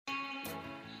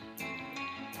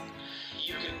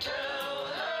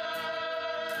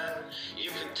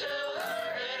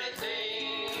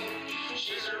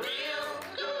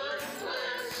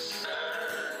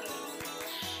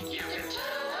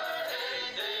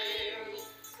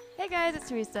guys, it's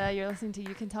Teresa. You're listening to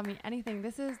You Can Tell Me Anything.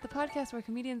 This is the podcast where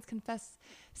comedians confess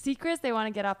secrets they want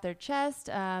to get off their chest.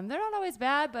 They're not always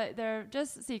bad, but they're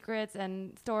just secrets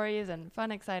and stories and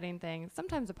fun, exciting things,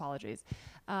 sometimes apologies.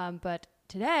 But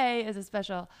today is a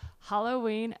special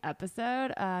Halloween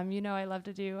episode. I love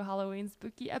to do Halloween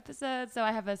spooky episodes. So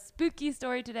I have a spooky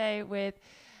story today with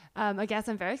a guest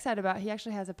I'm very excited about. He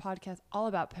actually has a podcast all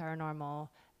about paranormal.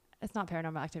 It's not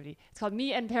Paranormal Activity. It's called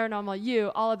Me and Paranormal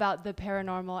You, all about the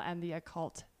paranormal and the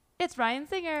occult. It's Ryan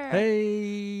Singer.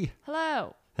 Hey.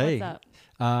 Hello. Hey. What's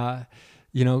up?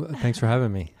 Thanks for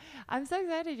having me. I'm so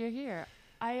excited you're here.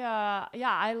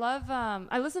 I love,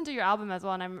 I listened to your album as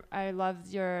well, and I love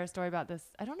your story about this.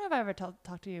 I don't know if I ever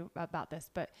talked to you about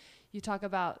this, but you talk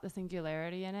about the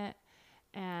singularity in it.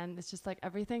 And it's just like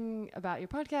everything about your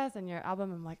podcast and your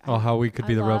album. I'm like, how we could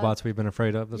be the robots we've been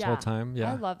afraid of this whole time.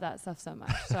 Yeah. I love that stuff so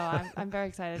much. So I'm very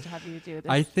excited to have you do this.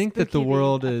 I think that the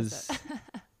world is,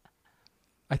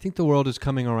 I think the world is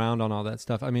coming around on all that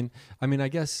stuff. I mean, I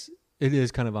guess it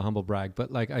is kind of a humble brag, but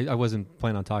like, I wasn't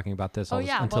planning on talking about this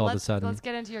until all of a sudden. Let's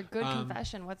get into your good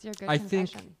confession. What's your good confession? I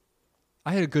think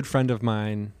I had a good friend of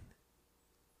mine,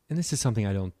 and this is something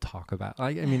I don't talk about.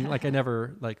 I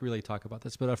never really talk about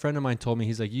this, but a friend of mine told me,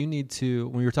 he's like, you need to,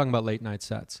 when we were talking about late night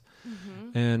sets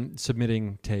and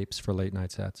submitting tapes for late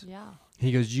night sets. Yeah.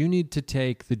 He goes, you need to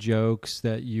take the jokes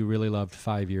that you really loved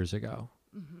 5 years ago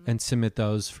and submit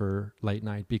those for late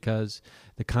night, because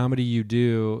the comedy you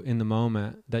do in the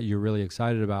moment that you're really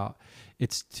excited about,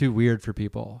 it's too weird for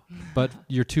people, but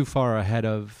you're too far ahead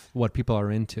of what people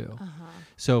are into.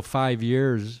 So 5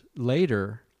 years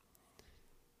later,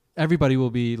 everybody will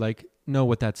be like, know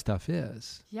what that stuff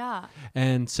is. Yeah.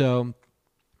 And so,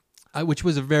 which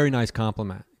was a very nice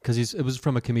compliment, because it was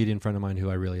from a comedian friend of mine who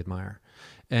I really admire.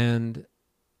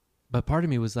 But part of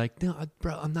me was like, no,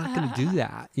 bro, I'm not going to do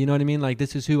that. You know what I mean? Like,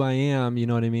 this is who I am. You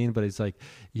know what I mean? But it's like,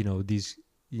 these,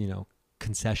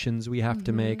 concessions we have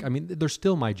to make. I mean, they're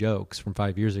still my jokes from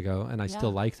 5 years ago, and I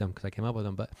still like them because I came up with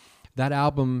them. But that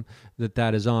album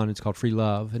that is on, it's called Free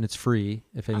Love, and it's free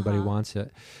if anybody wants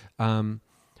it.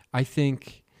 I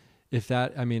think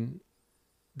that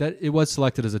it was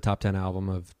selected as a top 10 album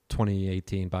of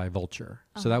 2018 by Vulture.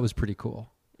 So that was pretty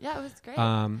cool. Yeah, it was great.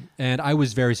 And I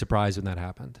was very surprised when that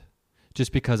happened,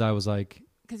 just because I was like,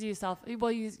 because I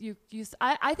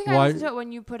think I listened to it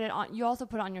when you put it on. You also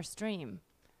put it on your stream.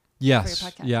 Yes. For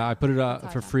your podcast. Yeah. I put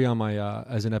it for free on my,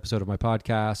 as an episode of my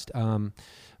podcast.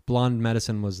 Blonde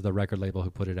Medicine was the record label who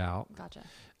put it out. Gotcha.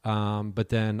 But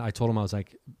then I told him, I was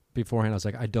like, beforehand, I was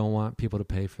like, I don't want people to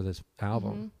pay for this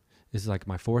album. This is like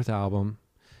my fourth album.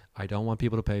 I don't want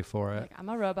people to pay for it. Like, I'm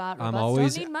a robot. I'm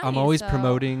always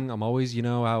promoting. I'm always,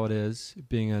 how it is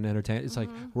being an entertainer. It's like,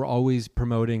 we're always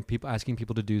promoting people, asking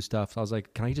people to do stuff. So I was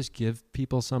like, can I just give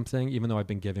people something? Even though I've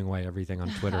been giving away everything on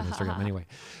Twitter and Instagram anyway.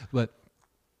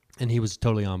 And he was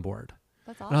totally on board.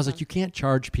 That's awesome. And I was like, you can't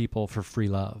charge people for free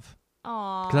love.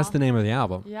 Aww. Because that's the name of the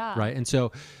album. Yeah. Right. And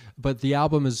so, but the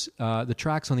album is, the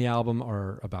tracks on the album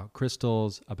are about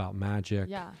crystals, about magic,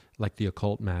 like the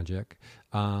occult magic,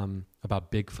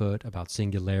 about Bigfoot, about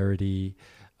singularity,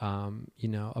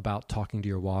 about talking to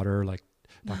your water, like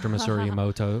Dr. Masaru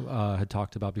Emoto had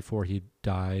talked about before he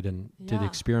died and did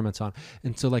experiments on.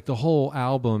 And so like the whole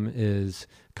album is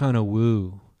kind of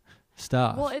woo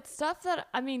stuff. Well, it's stuff that,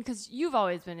 because you've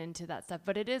always been into that stuff,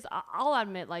 but it is, I'll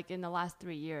admit, like in the last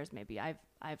 3 years, maybe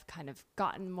I've kind of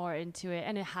gotten more into it,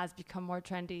 and it has become more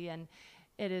trendy, and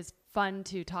it is fun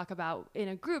to talk about in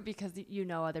a group because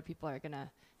other people are going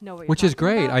to know what you're Which is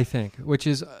great, about. I think, which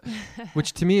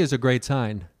to me is a great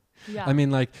sign. Yeah. I mean,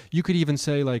 like, you could even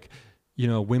say like,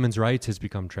 women's rights has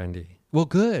become trendy. Well,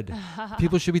 good.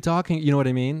 People should be talking, you know what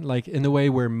I mean? Like in the way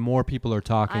where more people are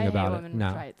talking about it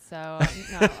now. Rights, so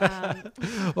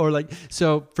no. Or like,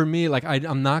 so for me, like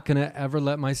I'm not going to ever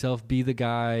let myself be the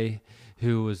guy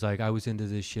who was like, I was into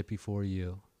this shit before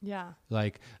you. Yeah.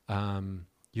 Like,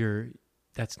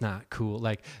 that's not cool.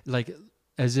 Like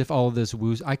as if all of this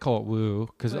woo, I call it woo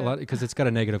because it's got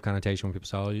a negative connotation when people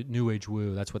say, oh, new age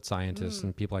woo. That's what scientists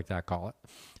and people like that call it.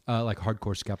 Like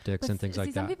hardcore skeptics and things like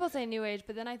that. Some people say new age,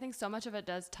 but then I think so much of it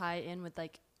does tie in with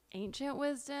like ancient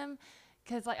wisdom.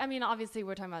 Cause like, obviously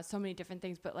we're talking about so many different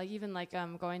things, but like even like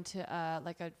going to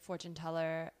like a fortune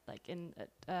teller, like in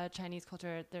Chinese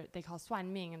culture, they call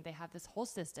Suan Ming, and they have this whole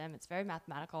system. It's very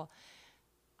mathematical.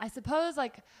 I suppose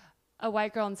like a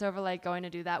white girl in Silver Lake going to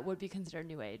do that would be considered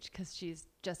new age because she's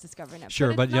just discovering it.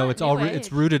 Sure, but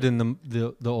it's rooted in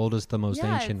the oldest, the most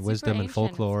ancient wisdom and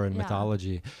folklore and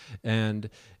mythology, and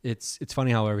it's funny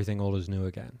how everything old is new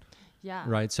again. Yeah.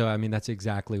 Right. So that's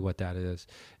exactly what that is,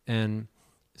 and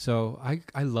so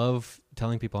I love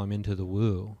telling people I'm into the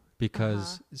woo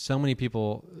because so many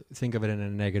people think of it in a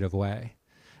negative way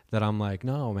that I'm like,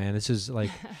 no, man, this is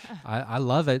like, I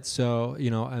love it. So,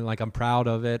 and like, I'm proud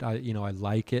of it. I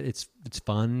like it. It's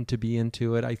fun to be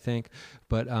into it, I think.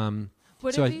 But,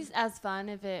 would it be as fun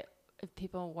if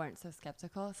people weren't so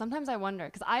skeptical? Sometimes I wonder,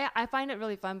 because I find it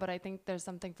really fun, but I think there's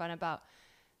something fun about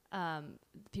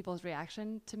people's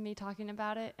reaction to me talking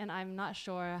about it, and I'm not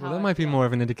sure how. Well, that might be more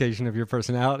of an indication of your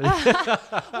personality.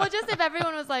 Well, just if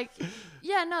everyone was like,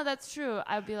 yeah, no, that's true,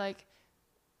 I'd be like,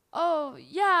 oh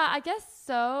yeah, I guess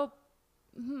so.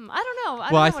 I don't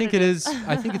know. I think it is.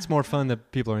 I think it's more fun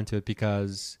that people are into it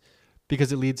because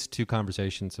it leads to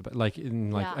conversations about, like,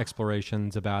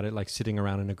 explorations about it, like sitting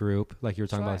around in a group, like you were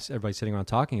talking about, everybody sitting around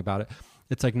talking about it.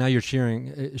 It's like now you're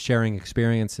sharing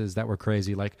experiences that were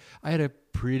crazy. Like, I had a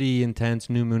pretty intense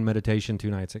new moon meditation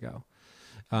 2 nights ago.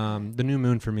 The new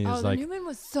moon for me is like, the new moon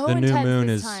was so intense. The new moon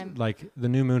is time. Like, the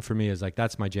new moon for me is like,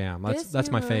 that's my jam. That's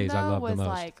my phase. I love the most.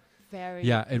 Like very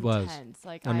it was. Intense.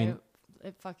 Like, I mean,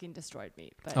 it fucking destroyed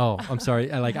me. But. Oh, I'm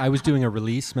sorry. I was doing a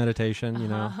release meditation,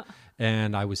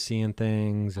 and I was seeing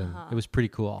things, and it was pretty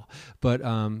cool. But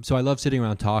so I love sitting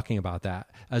around talking about that,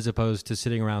 as opposed to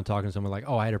sitting around talking to someone like,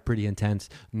 oh, I had a pretty intense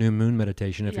new moon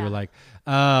meditation. If you're like,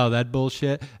 oh, that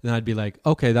bullshit, then I'd be like,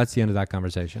 okay, that's the end of that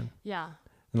conversation. Yeah.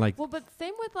 And like, well, but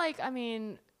same with like, I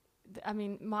mean,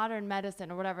 modern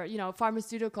medicine or whatever,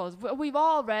 pharmaceuticals. We've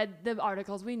all read the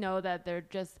articles. We know that they're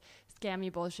just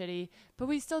scammy, bullshitty, but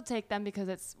we still take them because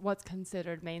it's what's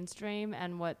considered mainstream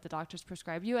and what the doctors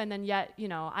prescribe you. And then yet,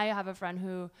 I have a friend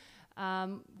who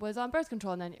was on birth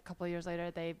control, and then a couple of years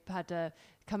later they had to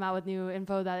come out with new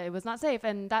info that it was not safe.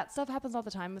 And that stuff happens all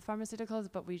the time with pharmaceuticals,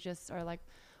 but we just are like,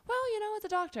 well, it's a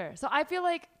doctor. So I feel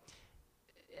like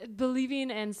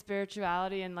believing in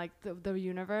spirituality and like the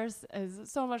universe is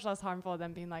so much less harmful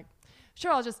than being like,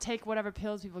 sure, I'll just take whatever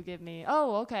pills people give me.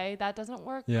 Oh, okay, that doesn't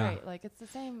work. Yeah. Great. Like, it's the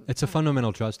same. It's a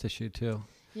fundamental trust issue too.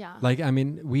 Yeah. Like, I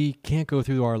mean, we can't go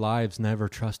through our lives never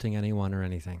trusting anyone or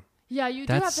anything. Yeah, you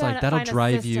do That's have to like, that'll find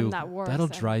drive a system you. That works that'll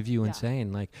drive you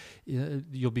insane. Like,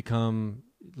 you'll become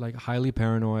like highly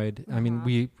paranoid. I mean,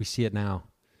 we see it now.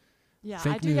 Yeah,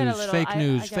 fake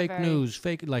news,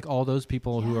 fake, like all those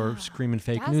people who are screaming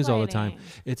fake news all the time.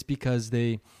 It's because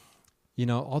they,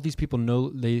 all these people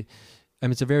know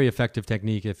it's a very effective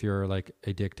technique if you're like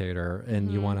a dictator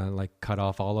and you want to like cut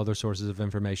off all other sources of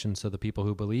information. So the people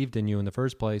who believed in you in the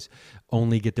first place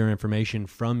only get their information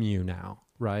from you now.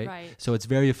 Right. So it's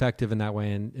very effective in that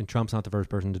way. And Trump's not the first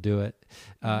person to do it.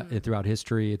 Throughout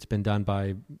history, it's been done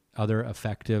by other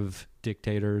effective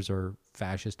dictators or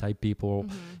fascist type people,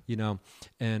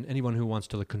 and anyone who wants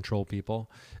to like control people.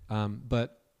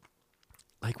 But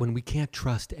like when we can't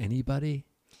trust anybody,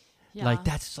 like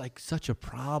that's like such a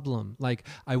problem. Like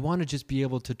I want to just be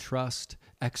able to trust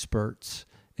experts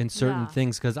in certain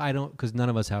things because none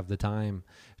of us have the time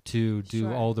to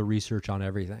do all the research on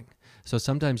everything. So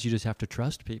sometimes you just have to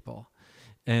trust people.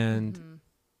 And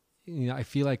I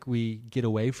feel like we get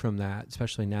away from that,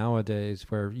 especially nowadays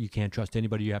where you can't trust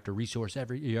anybody. You have to research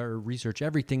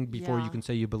everything before you can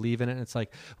say you believe in it. And it's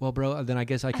like, well, bro, then I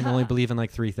guess I can only believe in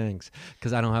like 3 things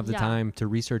because I don't have the time to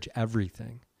research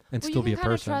everything and still be a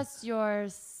person. You can trust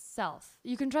yourself.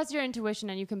 You can trust your intuition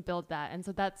and you can build that. And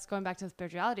so that's going back to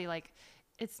spirituality. Like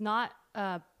it's not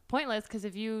pointless because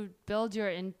if you build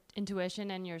your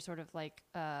intuition and your sort of like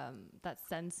that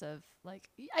sense of like,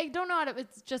 I don't know how to,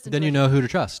 it's just intuition. Then you know who to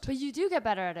trust. But you do get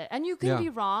better at it. And you can be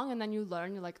wrong and then you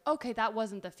learn. You're like, okay, that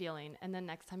wasn't the feeling. And then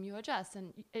next time you adjust.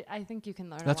 And I think you can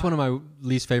learn That's one of my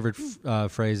least favorite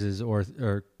phrases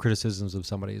or criticisms of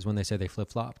somebody is when they say they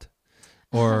flip-flopped.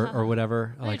 Or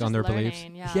whatever, like on their beliefs.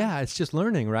 Yeah, it's just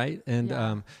learning, right? And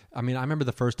I mean, I remember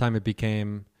the first time it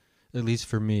became, at least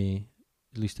for me,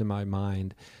 at least in my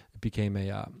mind, it became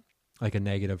like a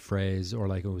negative phrase, or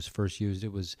like it was first used.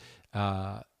 It was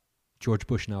George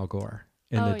Bush and Al Gore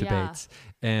in the debates,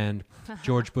 and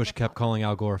George Bush kept calling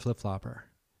Al Gore a flip-flopper,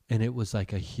 and it was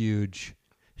like a huge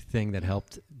thing that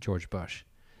helped George Bush.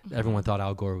 Everyone thought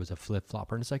Al Gore was a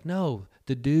flip-flopper. And it's like, no,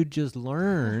 the dude just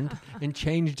learned and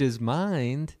changed his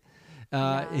mind.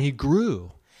 And he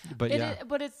grew. But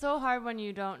but it's so hard when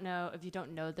you don't know, if you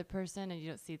don't know the person and you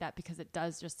don't see that, because it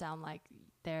does just sound like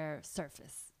their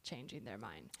surface changing their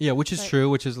mind. Yeah, which is true,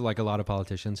 which is like a lot of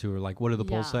politicians who are like, what do the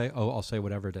polls say? Oh, I'll say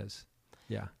whatever it is.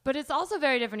 Yeah. But it's also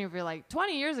very different if you're like,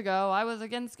 20 years ago, I was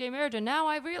against gay marriage and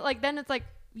now then it's like,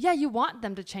 yeah, you want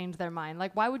them to change their mind.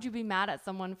 Like, why would you be mad at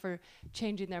someone for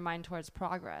changing their mind towards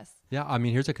progress? Yeah, I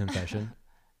mean, here's a confession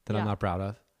that I'm not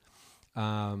proud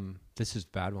of. This is a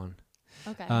bad one.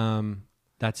 Okay.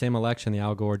 that same election, the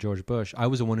Al Gore, George Bush, I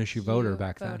was a one-issue voter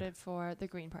back then. You voted for the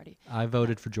Green Party. I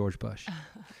voted for George Bush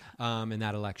in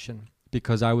that election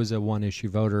because I was a one-issue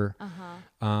voter.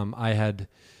 I had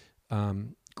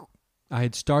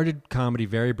started comedy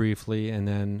very briefly and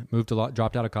then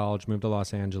dropped out of college, moved to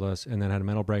Los Angeles, and then had a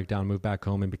mental breakdown, moved back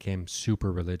home, and became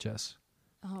super religious.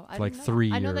 Oh, for like 3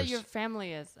 years. I know that your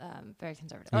family is very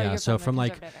conservative. Yeah, so from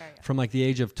like the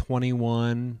age of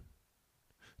 21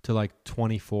 to like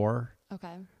 24,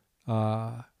 okay,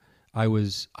 I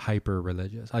was hyper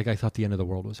religious. Like I thought the end of the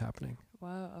world was happening.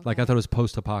 Whoa. Okay. Like I thought it was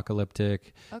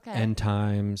post-apocalyptic, okay. end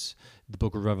times. The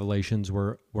Book of Revelations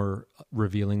were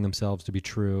revealing themselves to be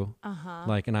true.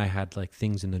 Like, and I had like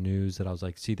things in the news that I was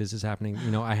like, see, this is happening. You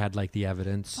know, I had like the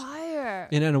evidence. Fire.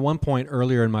 And at one point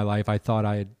earlier in my life, I thought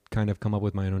I had kind of come up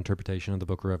with my own interpretation of the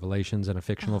Book of Revelations in a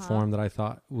fictional form that I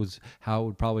thought was how it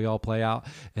would probably all play out.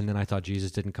 And then I thought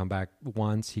Jesus didn't come back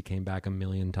once. He came back a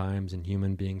million times and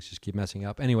human beings just keep messing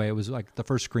up. Anyway, it was like the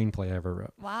first screenplay I ever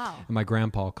wrote. Wow. And my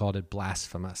grandpa called it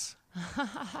blasphemous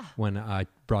when I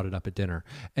brought it up at dinner.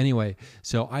 Anyway,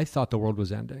 so I thought the world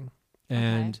was ending.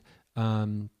 And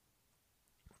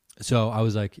so I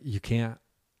was like, you can't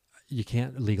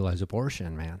legalize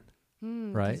abortion, man.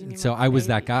 Right. So I was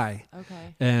that guy.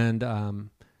 Okay. And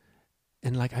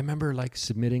like, I remember like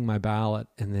submitting my ballot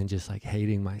and then just like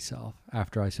hating myself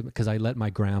after I submit, because I let my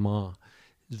grandma's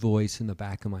voice in the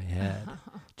back of my head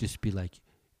just be like,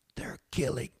 they're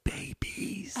killing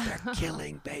babies. They're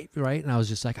killing babies. Right. And I was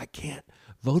just like, I can't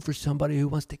vote for somebody who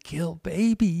wants to kill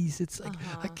babies. It's like,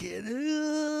 I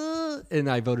can't. And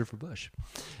I voted for Bush.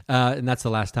 And that's the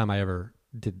last time I ever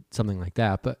did something like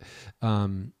that. But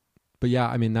yeah,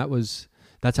 I mean,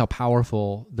 that's how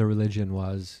powerful the religion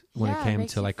was when it came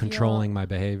to like controlling my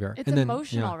behavior. It's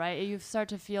emotional, right? You start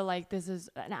to feel like this is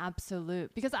an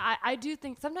absolute, because I do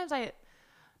think sometimes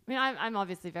I'm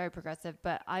obviously very progressive,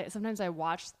 but sometimes I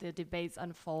watch the debates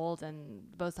unfold and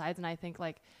both sides, and I think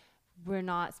like we're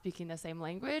not speaking the same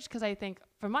language. Because I think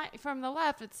from the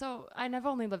left, I've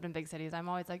only lived in big cities. I'm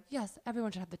always like, yes,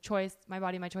 everyone should have the choice, my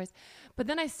body, my choice. But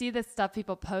then I see this stuff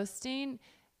people posting,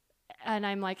 and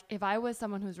I'm like, if I was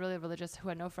someone who's really religious who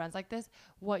had no friends like this,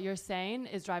 what you're saying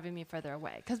is driving me further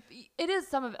away. Because it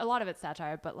is a lot of it's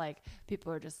satire, but like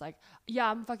people are just like, yeah,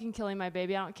 I'm fucking killing my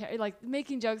baby, I don't care, like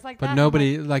making jokes like that. But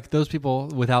nobody, like those people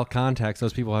without context,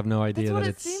 those people have no idea that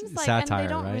it's satire, and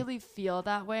they don't right? really feel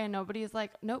that way, and nobody's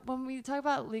like, nope. When we talk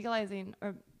about legalizing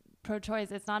or pro-choice,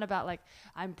 it's not about like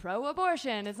I'm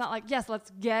pro-abortion. It's not like, yes,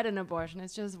 let's get an abortion.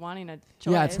 It's just wanting a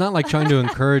choice. Yeah, it's not like trying to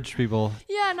encourage people.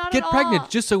 Yeah, not get at pregnant all.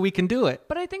 just so we can do it.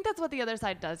 But I think that's what the other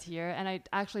side does here, and I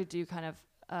actually do kind of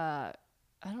I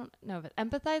don't know, but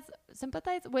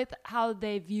sympathize with how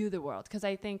they view the world, because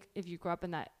I think if you grow up in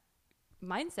that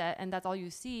mindset and that's all you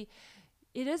see,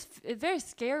 it's very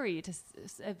scary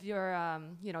if your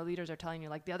leaders are telling you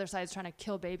like the other side is trying to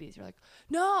kill babies. You're like,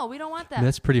 no, we don't want that.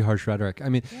 That's pretty harsh rhetoric. I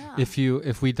mean,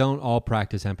 if we don't all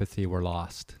practice empathy, we're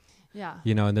lost. Yeah.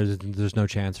 You know, and there's no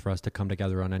chance for us to come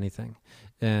together on anything.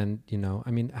 And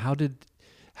I mean, how do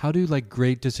like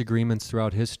great disagreements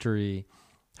throughout history,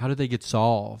 how do they get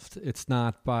solved? It's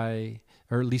not by,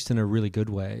 or at least in a really good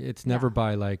way. It's never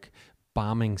by like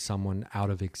bombing someone out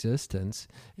of existence.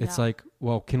 It's like,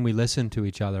 well, can we listen to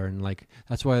each other? And like,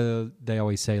 that's why they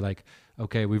always say like,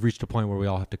 okay, we've reached a point where we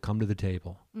all have to come to the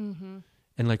table. Mm-hmm.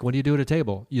 And like, what do you do at a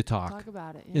table? You talk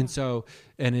about it. And so,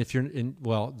 and if you're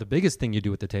the biggest thing you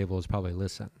do at the table is probably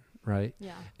listen. Right.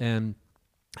 Yeah. And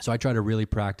so I try to really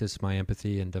practice my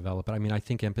empathy and develop it. I mean, I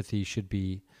think empathy should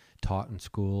be taught in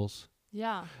schools.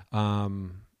 Yeah.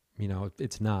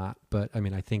 It's not, but I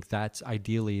mean, I think that's a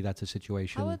situation of the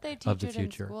future. How would they teach it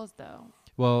in schools though?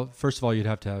 Well, first of all, you'd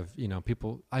have to have,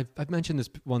 people, I've mentioned this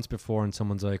once before, and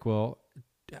someone's like, well,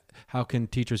 how can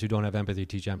teachers who don't have empathy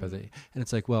teach empathy? Mm-hmm. And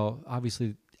it's like, well,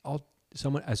 obviously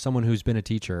as someone who's been a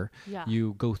teacher,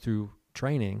 you go through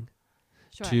training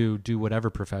to do whatever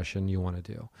profession you want to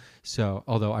do. So,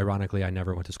 although ironically, I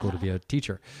never went to school to be a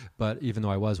teacher, but even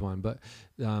though I was one, but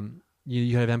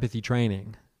you have empathy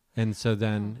training. And so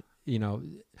then,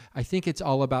 I think it's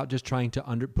all about just trying to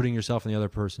putting yourself in the other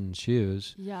person's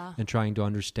shoes and trying to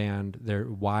understand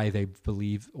why they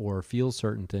believe or feel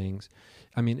certain things.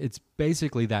 I mean, it's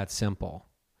basically that simple,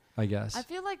 I guess. I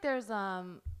feel like there's,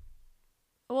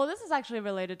 well, this is actually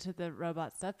related to the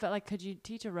robot stuff, but like, could you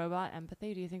teach a robot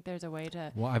empathy? Do you think there's a way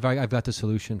to? Well, I've got the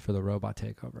solution for the robot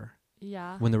takeover.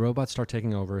 Yeah. When the robots start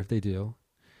taking over, if they do,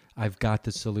 I've got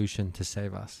the solution to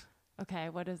save us. Okay,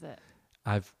 what is it?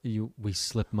 We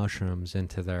slip mushrooms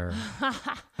into their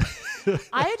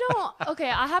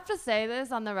I have to say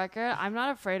this on the record. I'm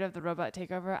not afraid of the robot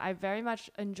takeover. I very much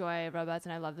enjoy robots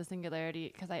and I love the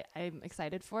singularity because I'm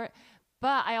excited for it.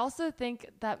 But I also think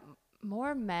that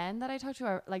more men that I talk to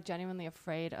are like genuinely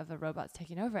afraid of the robots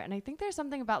taking over. And I think there's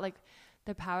something about like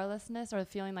the powerlessness or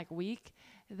feeling like weak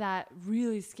that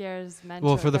really scares men.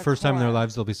 Well, for the first time in their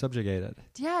lives, they'll be subjugated.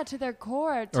 Yeah, to their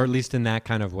core. Or at least in that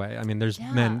kind of way. I mean, there's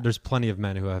plenty of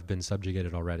men who have been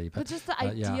subjugated already. But just the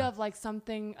idea of like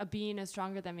a being is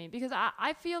stronger than me. Because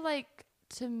I feel like,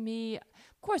 to me,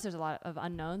 of course there's a lot of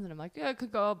unknowns and I'm like, yeah, it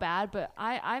could go bad. But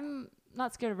I'm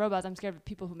not scared of robots. I'm scared of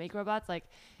people who make robots. Like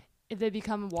if they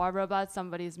become war robots,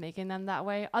 somebody's making them that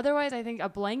way. Otherwise, I think a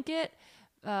blanket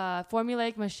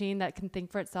formulaic machine that can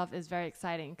think for itself is very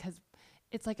exciting because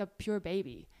it's like a pure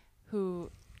baby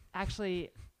who actually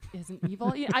isn't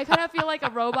evil. I kind of feel like a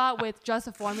robot with just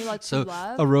a formula to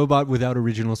love. A robot without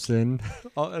original sin.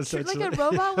 Like a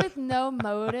robot with no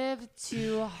motive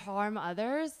to harm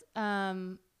others,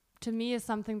 to me is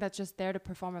something that's just there to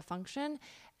perform a function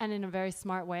and in a very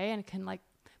smart way and can like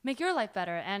make your life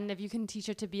better. And if you can teach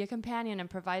it to be a companion and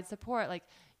provide support, like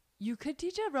you could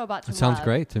teach a robot to love. It sounds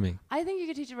great to me. I think you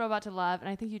could teach a robot to love, and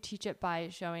I think you teach it by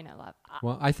showing it love.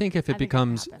 Well, I think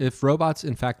if robots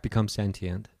in fact become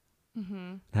sentient,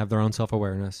 have their own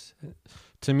self-awareness,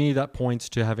 to me that points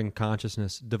to having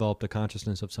developed a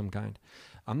consciousness of some kind.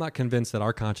 I'm not convinced that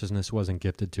our consciousness wasn't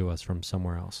gifted to us from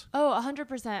somewhere else. Oh,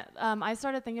 100%. I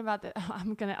started thinking about that.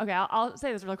 I'll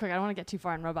say this real quick. I don't want to get too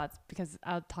far in robots because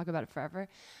I'll talk about it forever.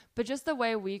 But just the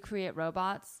way we create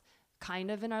robots,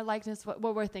 kind of in our likeness, what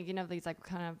we're thinking of these like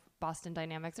kind of Boston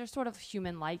dynamics, they're sort of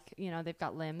human-like, they've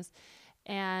got limbs.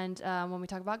 And when we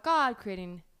talk about God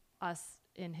creating us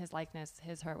in his likeness,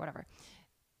 his, her, whatever.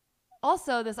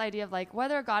 Also, this idea of like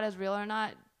whether God is real or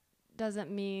not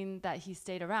doesn't mean that he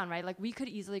stayed around, right? Like we could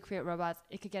easily create robots,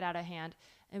 it could get out of hand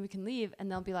and we can leave and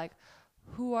they'll be like,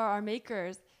 who are our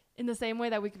makers? In the same way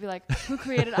that we could be like, who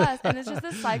created us? And it's just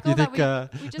this cycle that we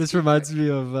just this reminds me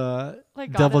of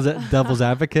like Devil's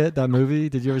Advocate, that movie.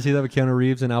 Did you ever see that with Keanu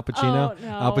Reeves and Al Pacino? Oh, no.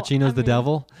 Al Pacino's the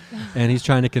devil, and he's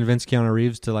trying to convince Keanu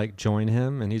Reeves to like join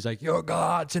him, and he's like, "Your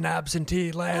God's an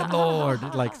absentee landlord."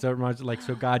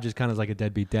 So God just kind of is like a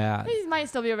deadbeat dad. He might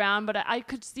still be around, but I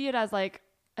could see it as like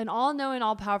an all-knowing,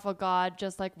 all-powerful God,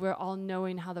 just like we're all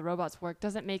knowing how the robots work,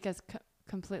 doesn't make us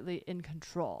completely in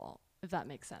control. If that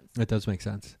makes sense. It does make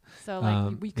sense. So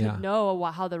like we could know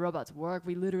how the robots work.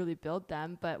 We literally build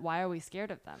them, but why are we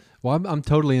scared of them? Well, I'm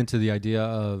totally into the idea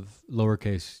of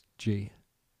lowercase g.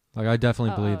 Like I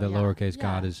definitely believe that lowercase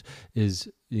God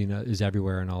is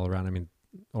everywhere and all around. I mean,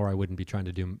 or I wouldn't be trying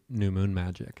to do new moon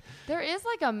magic. There is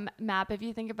like a map if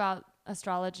you think about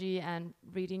astrology and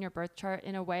reading your birth chart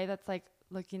in a way that's like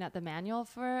looking at the manual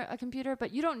for a computer, but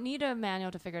you don't need a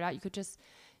manual to figure it out. You could just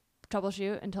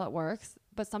troubleshoot until it works.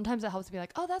 But sometimes it helps to be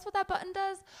like, oh, that's what that button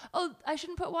does. Oh, I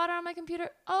shouldn't put water on my computer.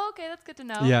 Oh, okay, that's good to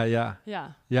know.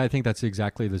 Yeah. I think that's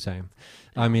exactly the same.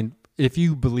 Yeah. I mean, if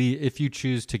you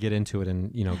choose to get into it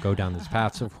and go down this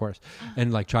path, of course,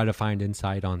 and like try to find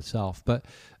insight on self. But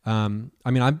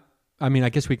I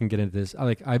guess we can get into this.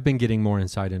 I've been getting more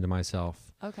insight into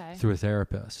myself through a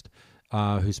therapist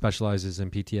who specializes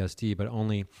in PTSD, but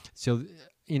only so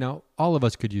all of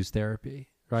us could use therapy.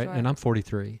 Right. Sure. And I'm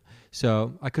 43.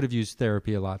 So I could have used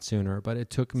therapy a lot sooner, but it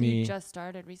took me. You just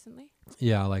started recently?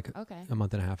 Yeah, like a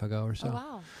month and a half ago or so. Oh,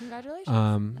 wow.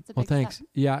 Congratulations. That's a big thanks. Step.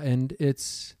 Yeah. And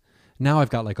now I've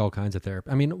got like all kinds of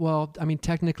therapy. I mean,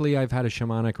 technically I've had a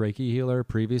shamanic Reiki healer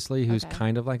previously who's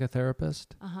kind of like a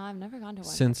therapist. I've never gone to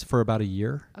one. Since for about a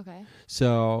year. Okay.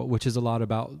 So, which is a lot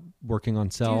about working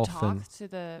on self. Do you talk to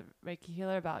the Reiki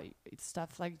healer about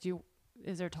stuff like,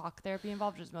 is there talk therapy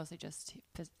involved or is it mostly just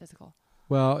physical?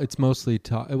 Well, it's mostly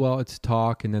talk. Well, it's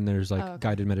talk, and then there's like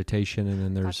guided meditation, and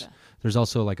then there's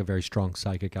also like a very strong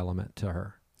psychic element to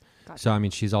her. Gotcha. So I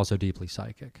mean, she's also deeply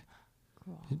psychic.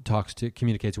 Cool.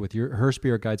 Communicates with her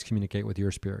spirit guides, communicate with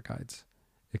your spirit guides.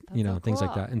 Things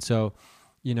like that. And so,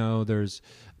 there's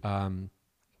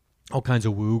all kinds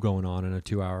of woo going on in a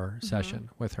 2-hour session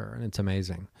with her, and it's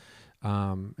amazing.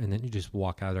 And then you just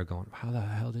walk out there going, how the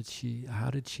hell did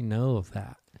she know of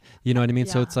that? You know what I mean?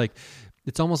 Yeah. So it's like,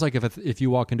 it's almost like if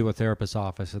you walk into a therapist's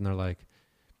office and they're like,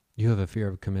 you have a fear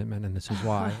of commitment and this is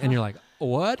why. And you're like,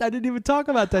 what? I didn't even talk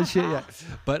about that shit yet.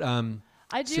 But,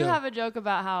 I do have a joke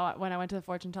about how when I went to the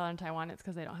fortune teller in Taiwan, it's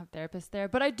because they don't have therapists there.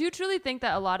 But I do truly think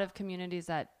that a lot of communities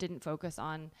that didn't focus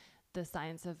on the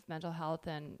science of mental health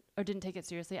or didn't take it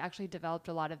seriously actually developed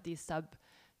a lot of these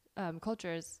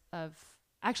cultures of,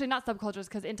 actually not subcultures,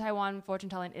 because in Taiwan, fortune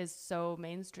telling is so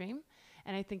mainstream.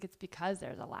 And I think it's because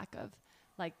there's a lack of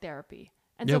like therapy.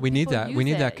 And yeah, so we need people that. use We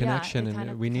need that it. connection, It kind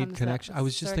and of we need becomes that connection. I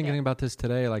was just thinking circuit. about this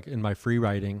today, like in my free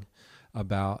writing,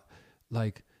 about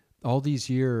like all these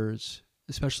years,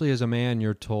 especially as a man,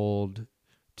 you're told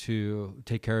to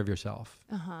take care of yourself,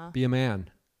 be a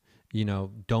man. You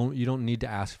know, you don't need to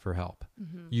ask for help.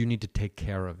 You need to take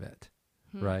care of it.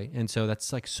 Right. And so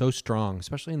that's like so strong,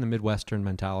 especially in the Midwestern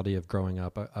mentality of growing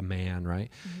up a man, right?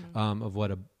 Of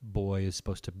what a boy is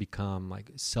supposed to become,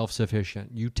 like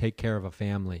self-sufficient. You take care of a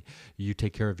family. You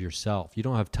take care of yourself. You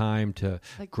don't have time to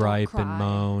Like, gripe and cry,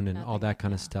 moan and all nothing that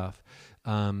kind of stuff.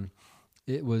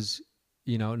 It was,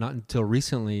 not until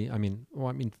recently.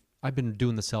 I've been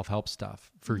doing the self-help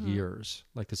stuff for years,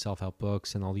 like the self-help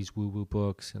books and all these woo-woo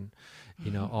books and,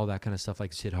 all that kind of stuff,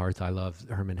 like Siddhartha. I love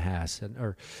Herman Hesse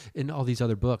and all these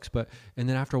other books. And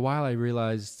then after a while I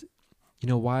realized,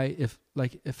 why,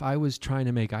 if I was trying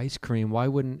to make ice cream, why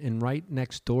wouldn't, and right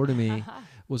next door to me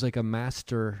was like a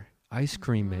master ice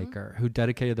cream maker who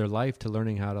dedicated their life to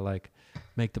learning how to like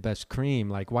make the best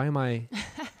cream. Like, why am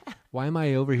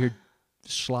I over here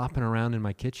slopping around in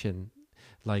my kitchen,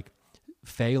 like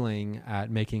failing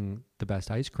at making the best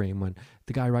ice cream when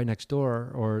the guy right next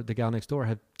door or the gal next door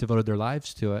have devoted their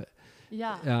lives to it.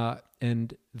 Yeah.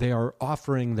 And they are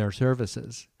offering their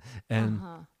services. And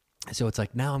so it's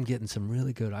like, now I'm getting some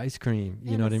really good ice cream.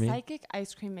 You know what I mean? Psychic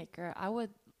ice cream maker.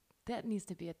 That needs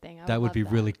to be a thing. That would be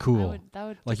really cool. That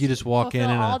would like you just walk in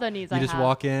and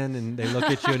walk in and they look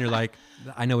at you and you're like,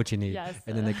 I know what you need. Yes.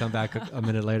 And then they come back a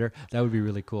minute later. That would be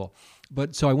really cool.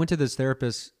 But so I went to this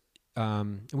therapist.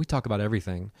 And we talk about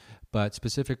everything, but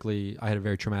specifically I had a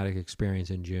very traumatic experience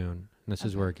in June. And this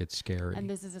is where it gets scary. And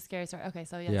this is a scary story. Okay.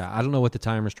 So yes. Yeah. I don't know what the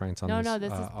time restraints on this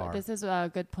are. This is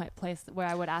a good place where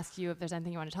I would ask you if there's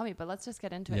anything you want to tell me, but let's just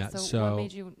get into Yeah, it. So what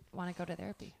made you want to go to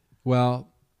therapy? Well,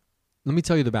 let me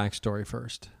tell you the backstory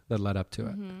first that led up to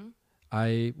it.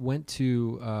 I went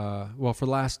to, for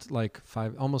the last like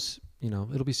 5, almost,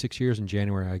 it'll be 6 years in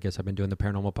January. I guess I've been doing the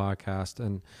Paranormal podcast,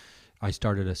 and I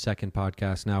started a second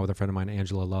podcast now with a friend of mine,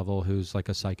 Angela Lovell, who's like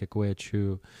a psychic witch,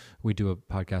 who we do a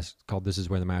podcast called This Is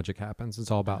Where the Magic Happens. It's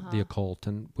all about the occult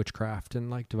and witchcraft and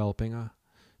like developing a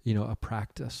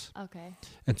practice. Okay.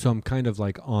 And so I'm kind of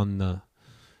like on the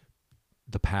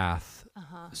path,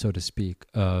 so to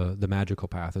speak, the magical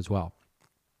path as well.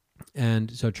 And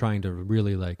so trying to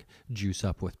really like juice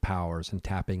up with powers and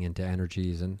tapping into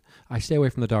energies. And I stay away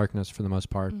from the darkness for the most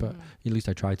part, but at least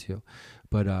I try to.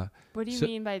 But what do you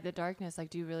mean by the darkness? Like,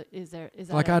 do you really, is that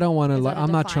like, I don't want to,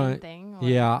 I'm not trying, thing,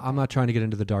 I'm not trying to get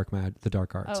into the dark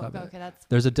arts of it. Okay,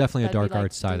 there's definitely a dark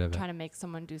arts side of it. Trying to make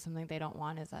someone do something they don't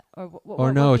want. Is that,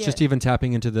 or no, it's just even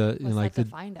tapping into the,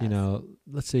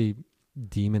 let's say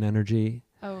demon energy.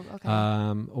 Oh, okay.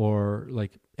 Or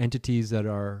like entities that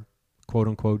are quote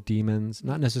unquote demons,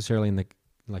 not necessarily in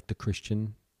the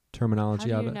Christian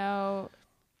terminology of it. How do you know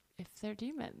if they're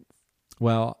demons?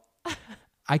 Well,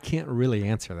 I can't really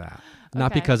answer that.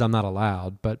 Not because I'm not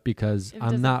allowed, but because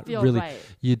I'm not really, right.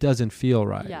 It doesn't feel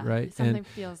right. Yeah, right. Something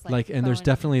feels like, and there's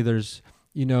definitely,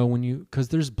 because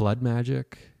there's blood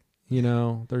magic,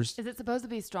 there's. Is it supposed to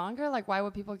be stronger? Like, why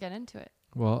would people get into it?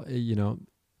 Well,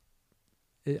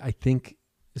 I think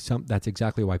that's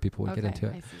exactly why people would get into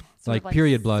it. Like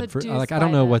period blood for I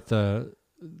don't know what the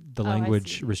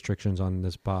language restrictions on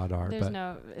this pod are.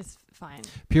 It's fine.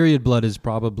 Period blood is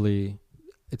probably,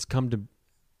 it's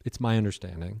my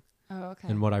understanding. Oh, okay.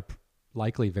 And what I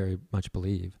likely very much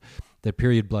believe, that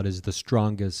period blood is the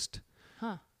strongest.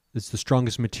 It's the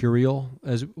strongest material,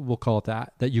 as we'll call it,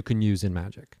 that you can use in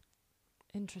magic.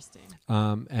 Interesting.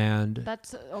 And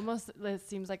that's almost, it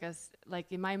seems like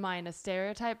in my mind, a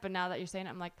stereotype, but now that you're saying it,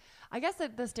 I'm like, I guess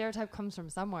that the stereotype comes from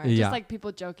somewhere. Yeah. Just like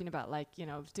people joking about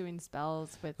doing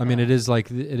spells with. I mean, it is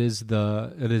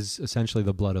essentially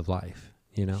the blood of life,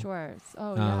 Sure.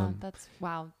 Oh yeah. That's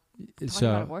wow. Talking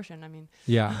about abortion. I mean.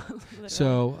 Yeah.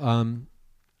 So,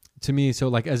 to me,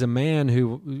 like as a man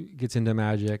who gets into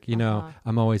magic,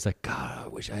 I'm always like, God, I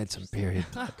wish I had some period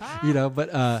blood,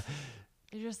 but,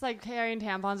 you're just like carrying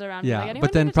tampons around. Yeah, like,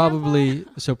 but then probably,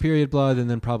 so period blood, and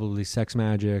then probably sex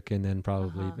magic, and then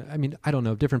probably, I mean, I don't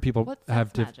know, different people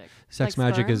have different. Sex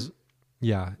magic sperm? Is,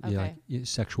 like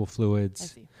sexual fluids. I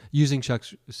see. Using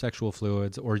sexual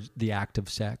fluids or the act of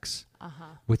sex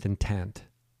with intent.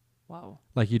 Whoa.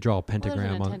 Like you draw a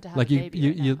pentagram on, like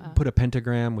you put a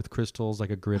pentagram with crystals, like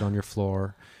a grid on your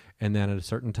floor, and then at a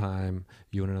certain time,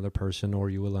 you and another person or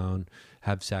you alone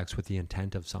have sex with the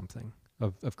intent of something.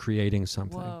 Of creating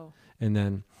something. Whoa. And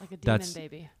then like a demon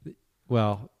baby.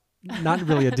 Well, not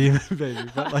really a demon baby,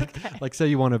 but like say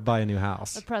you want to buy a new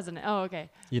house. The president. Oh,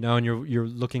 okay. And you're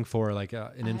looking for like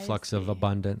an influx of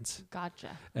abundance. Gotcha.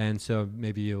 And so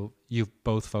maybe you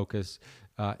both focus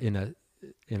in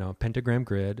pentagram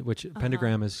grid, which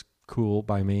pentagram is cool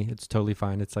by me. It's totally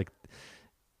fine. It's like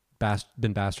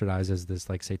been bastardized as this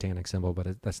like satanic symbol,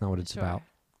 but that's not what it's about.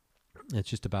 It's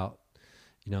just about,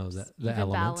 the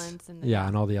elements.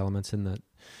 And all the elements in the,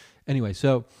 anyway.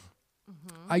 So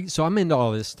I'm into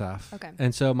all this stuff. Okay.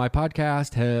 And so my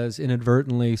podcast has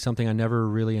inadvertently, something I never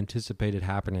really anticipated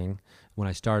happening when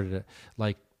I started it,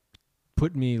 like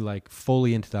put me like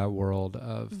fully into that world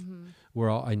of where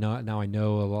I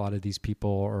know a lot of these people,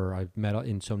 or I've met,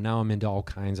 and so now I'm into all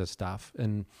kinds of stuff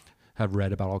and have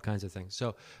read about all kinds of things.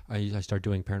 So I started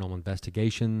doing paranormal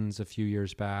investigations a few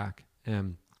years back,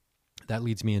 and that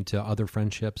leads me into other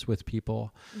friendships with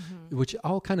people, which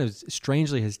all kind of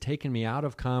strangely has taken me out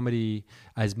of comedy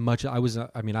as much. I was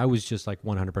just like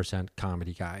 100%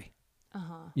 comedy guy,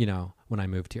 when I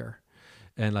moved here,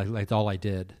 and like all I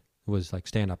did was like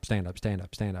stand up.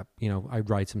 I'd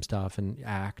write some stuff and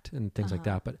act and things like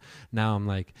that. But now I'm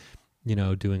like,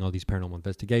 doing all these paranormal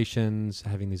investigations,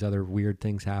 having these other weird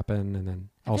things happen, and then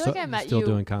also I met still you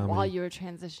doing comedy while you were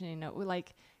transitioning.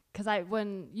 Like, because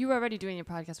when you were already doing your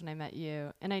podcast when I met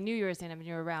you, and I knew you were stand up and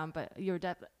you were around, but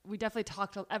we definitely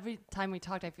talked. Every time we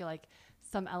talked, I feel like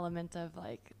some element of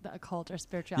like the occult or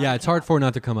spirituality. Yeah, it's hard for it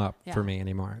not to come up for me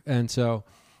anymore, and so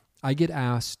I get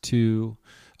asked to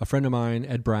a friend of mine,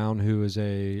 Ed Brown, who is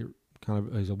a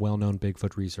well-known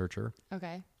Bigfoot researcher.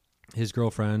 Okay. His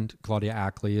girlfriend, Claudia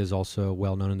Ackley, is also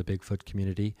well-known in the Bigfoot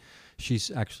community.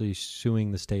 She's actually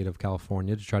suing the state of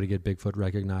California to try to get Bigfoot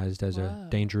recognized as a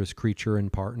dangerous creature in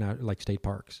state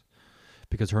parks,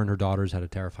 because her and her daughters had a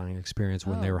terrifying experience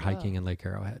when they were hiking in Lake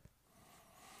Arrowhead.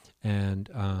 And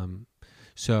Ed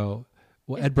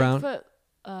Brown...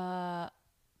 Bigfoot,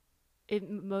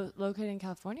 located in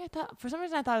California? For some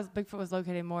reason I thought Bigfoot was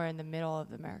located more in the middle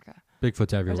of America.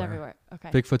 Bigfoot's everywhere. Or everywhere. Okay.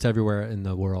 Bigfoot's everywhere in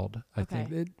the world, I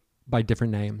think, by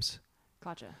different names.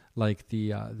 Gotcha. Like the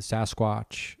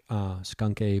Sasquatch,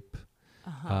 skunk ape,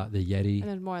 the Yeti. And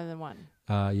there's more than one.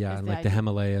 And like the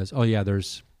Himalayas. Oh yeah,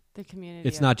 there's the community.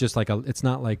 It's not just like it's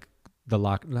not like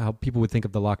how people would think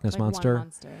of the Loch Ness monster. One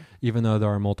monster. Even though there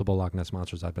are multiple Loch Ness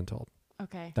monsters, I've been told.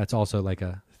 Okay. That's also like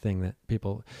a thing that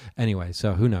people, anyway,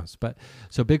 so who knows? But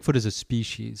so Bigfoot is a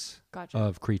species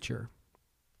of creature,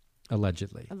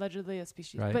 allegedly. Allegedly a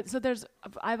species. Right? But so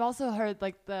I've also heard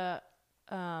like that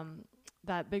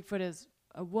Bigfoot is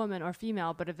a woman or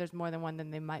female, but if there's more than one, then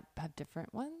they might have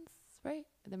different ones, right?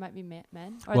 There might be men.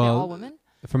 Or are they all women?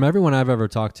 From everyone I've ever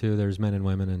talked to, there's men and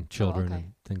women and children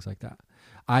and things like that.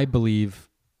 I believe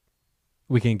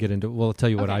we can get into. Well, I'll tell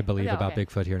you what I believe about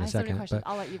Bigfoot here in a second. But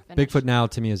I'll let you finish. Bigfoot now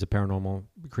to me is a paranormal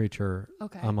creature.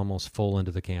 Okay. I'm almost full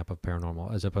into the camp of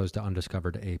paranormal as opposed to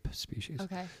undiscovered ape species.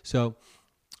 Okay. So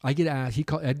I get asked.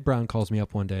 Ed Brown calls me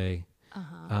up one day.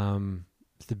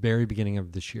 It's the very beginning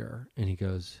of this year, and he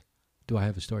goes, "Do I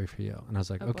have a story for you?" And I was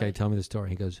like, "Okay, tell me the story."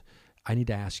 He goes, "I need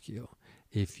to ask you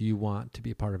if you want to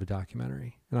be a part of a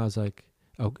documentary." And I was like,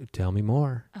 "Oh, tell me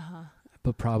more."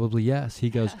 But probably yes. He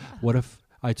goes, "What if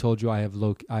I told you I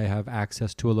have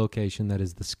access to a location that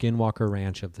is the Skinwalker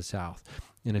Ranch of the South?"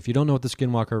 And if you don't know what the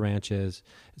Skinwalker Ranch is,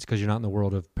 it's because you're not in the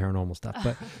world of paranormal stuff.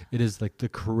 But it is like the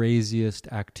craziest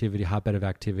hotbed of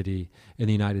activity in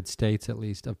the United States, at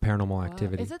least, of paranormal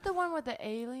activity. Is it the one with the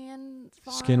alien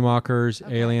farm?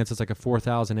 Skinwalkers, aliens. It's like a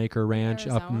 4,000 acre ranch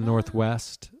up in the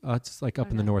Northwest. It's like up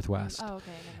in the Northwest. Oh,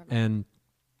 okay. And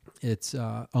it's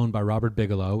owned by Robert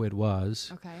Bigelow. It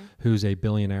was, who's a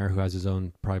billionaire who has his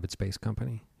own private space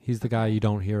company. He's the guy you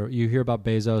don't hear. You hear about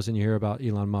Bezos and you hear about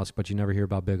Elon Musk, but you never hear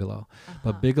about Bigelow.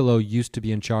 But Bigelow used to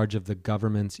be in charge of the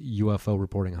government's UFO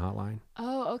reporting hotline.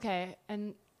 Oh, okay.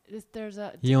 And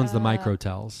he owns the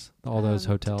microtels, all those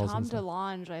hotels. Tom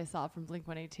DeLonge, I saw from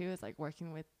Blink-182, is like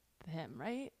working with him,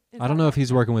 right? I don't know if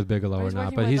he's working with Bigelow or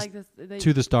not, but he's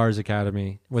to the Stars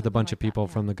Academy with a bunch of people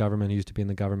from the government. He used to be in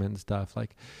the government and stuff,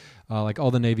 like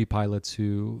all the Navy pilots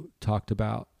who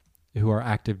are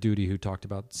active duty, who talked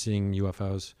about seeing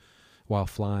UFOs while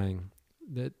flying.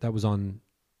 That was on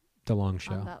the Long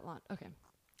Show. Okay.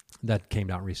 That came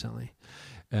out recently.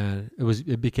 And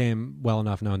it became well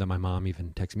enough known that my mom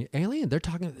even texted me, "Alien,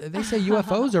 they say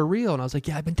UFOs are real." And I was like,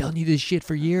 "Yeah, I've been telling you this shit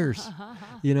for years."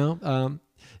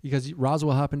 Because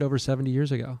Roswell happened over 70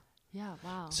 years ago. Yeah,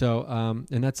 wow. So,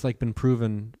 and that's like been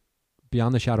proven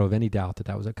beyond the shadow of any doubt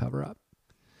that was a cover up.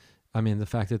 I mean, the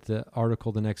fact that the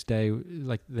article the next day,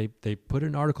 like they put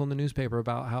an article in the newspaper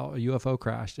about how a UFO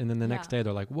crashed, and then the next day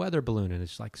they're like weather balloon, and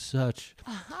it's like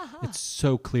it's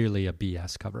so clearly a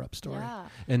BS cover up story. Yeah.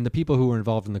 And the people who were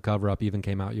involved in the cover up even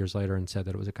came out years later and said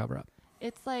that it was a cover up.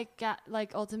 It's like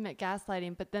ultimate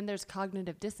gaslighting, but then there's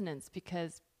cognitive dissonance,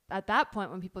 because at that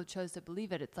point when people chose to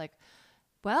believe it, it's like,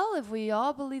 well, if we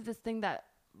all believe this thing that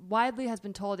widely has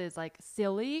been told is like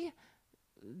silly,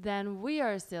 then we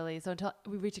are silly. So until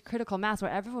we reach a critical mass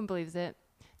where everyone believes it,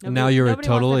 now you're a nobody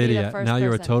total wants to be the idiot. first Now you're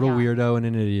a person. total Yeah. weirdo and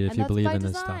an idiot if And you that's believe by in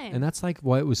this stuff. design. And that's like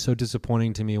what was so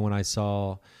disappointing to me when I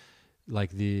saw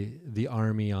like the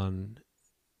army on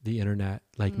the internet,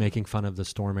 like making fun of the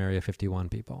Storm Area 51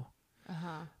 people.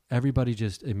 Everybody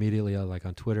just immediately, like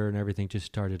on Twitter and everything, just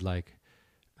started like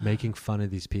making fun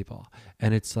of these people.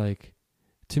 And it's like,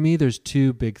 to me, there's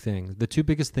two big things. The two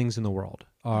biggest things in the world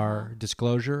are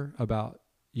disclosure about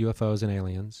UFOs and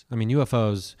aliens. I mean,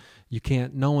 UFOs, you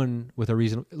can't, no one with a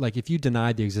reason, like if you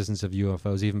denied the existence of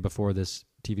UFOs even before this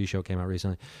TV show came out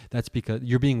recently, that's because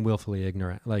you're being willfully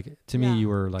ignorant. Like to me, you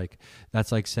were like,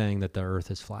 that's like saying that the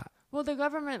earth is flat. Well, the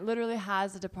government literally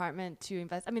has a department to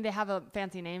invest. I mean, they have a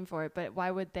fancy name for it, but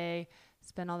why would they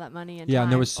spend all that money and time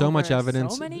and there was so much over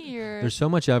evidence. So many years. There's so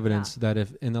much evidence that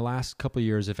if in the last couple of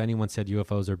years, if anyone said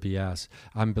UFOs are BS,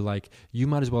 I'm be like, you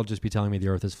might as well just be telling me the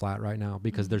earth is flat right now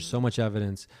because there's so much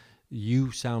evidence.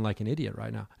 You sound like an idiot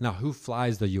right now. Now, who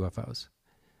flies the UFOs?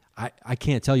 I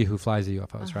can't tell you who flies the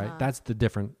UFOs, right? That's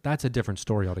a different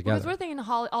story altogether. Because we're thinking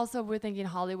we're thinking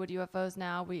Hollywood UFOs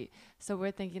now.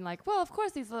 We're thinking like, well, of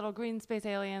course these little green space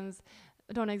aliens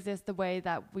don't exist the way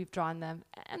that we've drawn them,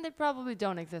 and they probably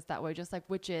don't exist that way. Just like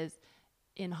witches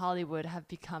in Hollywood have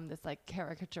become this like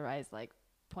caricaturized like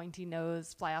pointy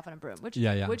nose, fly off on a broom.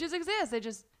 Witches exist.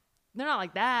 They're not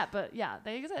like that, but yeah,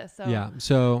 they exist. So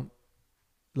so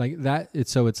like that.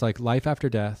 It's like life after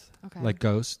death, like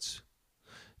ghosts.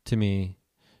 To me,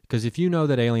 because if you know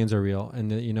that aliens are real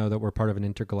and that you know that we're part of an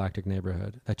intergalactic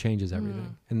neighborhood, that changes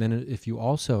everything. And then if you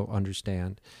also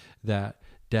understand that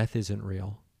death isn't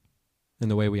real in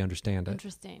the way we understand it,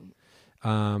 interesting.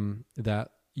 That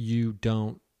you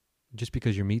don't, just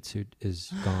because your meat suit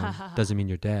is gone doesn't mean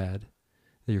you're dead.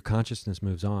 That your consciousness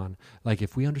moves on. Like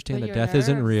if we understand that death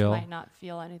isn't real, might not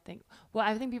feel anything. Well,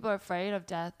 I think people are afraid of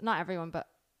death. Not everyone, but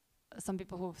some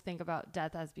people who think about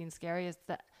death as being scary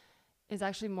is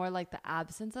actually more like the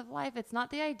absence of life. It's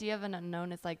not the idea of an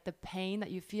unknown. It's like the pain that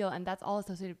you feel, and that's all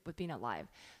associated with being alive.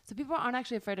 So people aren't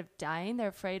actually afraid of dying. They're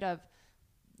afraid of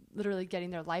literally getting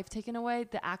their life taken away,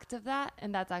 the act of that,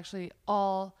 and that's actually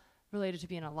all related to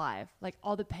being alive. Like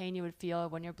all the pain you would feel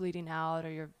when you're bleeding out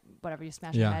or you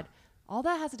smash your head. All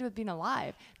that has to do with being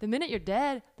alive. The minute you're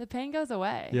dead, the pain goes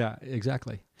away. Yeah,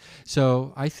 exactly.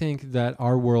 So I think that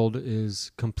our world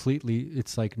is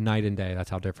it's like night and day. That's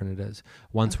how different it is.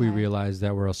 Once we realize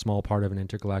that we're a small part of an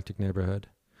intergalactic neighborhood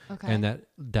and that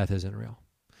death isn't real.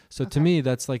 So to me,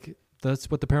 that's what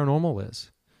the paranormal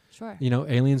is. Sure.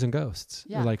 Aliens and ghosts,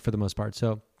 like for the most part.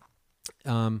 So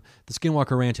the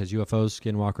Skinwalker Ranch has UFOs,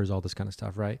 skinwalkers, all this kind of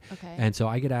stuff, right? Okay. And so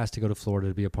I get asked to go to Florida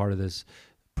to be a part of this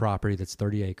property that's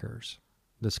 30 acres.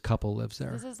 This couple lives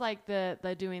there. This is like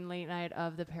the doing late night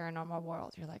of the paranormal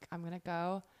world. You're like, I'm going to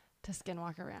go to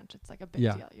Skinwalker Ranch. It's like a big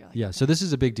deal. You're like, okay. So this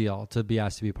is a big deal to be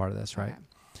asked to be a part of this, right? Okay.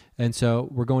 And so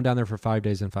we're going down there for 5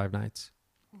 days and 5 nights.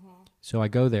 So I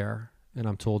go there and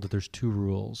I'm told that there's 2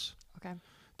 rules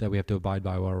that we have to abide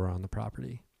by while we're on the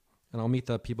property. And I'll meet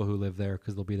the people who live there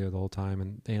because they'll be there the whole time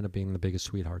and they end up being the biggest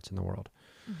sweethearts in the world.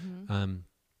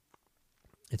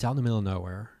 It's out in the middle of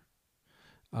nowhere.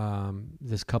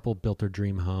 This couple built their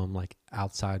dream home like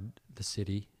outside the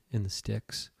city in the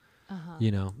sticks.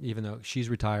 Even though she's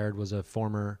retired, was a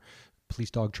former police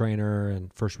dog trainer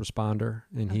and first responder,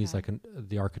 and he's like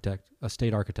a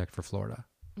state architect for Florida.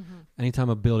 Anytime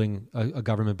a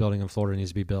government building in Florida needs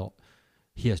to be built,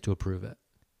 he has to approve it.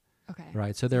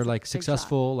 Right. So they're like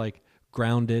successful, like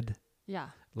grounded,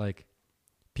 like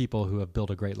people who have built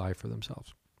a great life for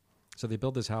themselves. So they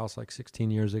built this house like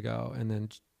 16 years ago, and then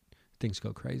things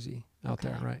go crazy out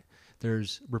there, right?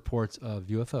 There's reports of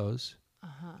UFOs,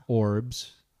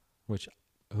 orbs, which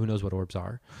who knows what orbs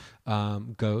are,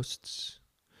 ghosts,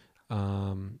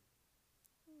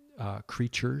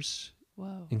 creatures,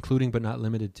 including but not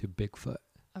limited to Bigfoot.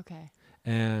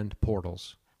 And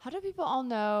portals. How do people all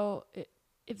know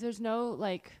if there's no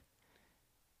like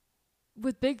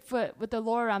with Bigfoot, with the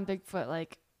lore around Bigfoot,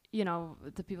 like,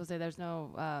 the people say there's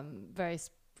no very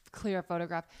clear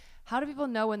photograph. How do people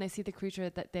know when they see the creature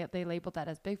that they labeled that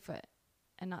as Bigfoot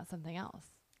and not something else?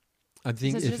 I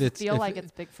think Does it feel like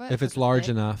it's Bigfoot? If it's large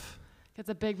enough. It's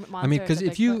a big monster. I mean, because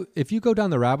if you go down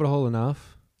the rabbit hole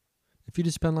enough, if you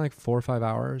just spend like 4 or 5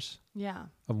 hours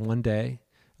of one day,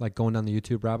 like going down the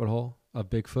YouTube rabbit hole of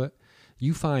Bigfoot,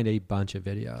 you find a bunch of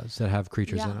videos that have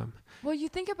creatures in them. Well, you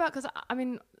think about, because I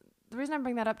mean, the reason I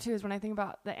bring that up too is when I think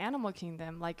about the animal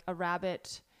kingdom, like a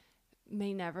rabbit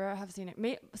may never have seen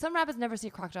it. Some rabbits never see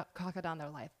a crocodile in their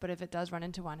life, but if it does run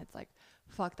into one, it's like,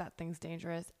 fuck, that thing's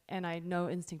dangerous, and I know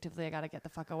instinctively I got to get the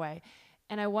fuck away.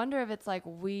 And I wonder if it's like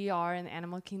we are in the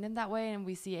animal kingdom that way, and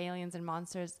we see aliens and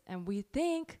monsters, and we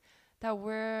think that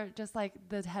we're just like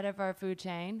the head of our food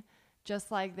chain, just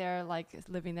like they're like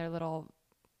living their little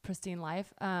pristine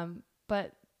life.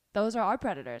 But those are our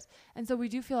predators. And so we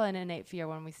do feel an innate fear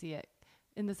when we see it,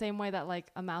 in the same way that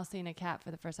like a mouse seeing a cat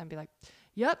for the first time be like,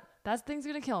 yep, that thing's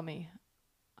going to kill me.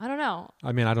 I don't know.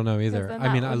 I mean, I don't know either.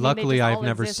 I mean, luckily I've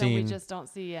never seen, we just don't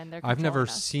see, and they're I've never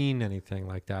us. seen anything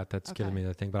like that that's given me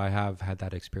the thing, but I have had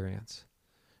that experience.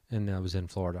 And I was in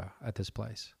Florida at this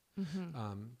place.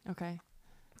 Okay.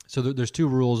 So there's 2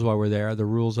 rules while we're there. The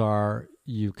rules are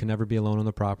you can never be alone on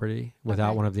the property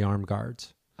without one of the armed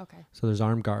guards. Okay. So there's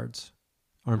armed guards,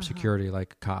 armed security,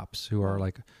 like cops who are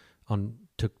like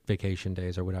took vacation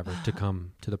days or whatever to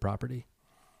come to the property.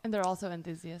 And they're also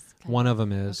enthusiasts. One of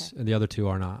them is, and the other 2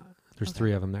 are not. There's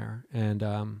 3 of them there. And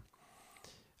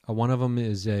one of them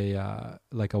is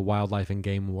like a wildlife and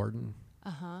game warden.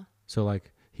 So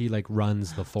like he like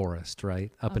runs the forest,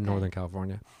 right? Up in Northern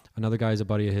California. Another guy is a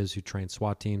buddy of his who trains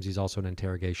SWAT teams. He's also an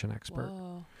interrogation expert.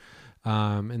 Whoa.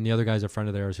 And the other guy's a friend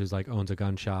of theirs who's like owns a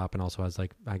gun shop and also has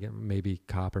like maybe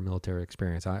cop or military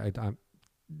experience. I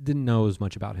didn't know as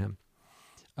much about him.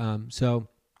 So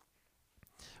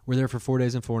we're there for 4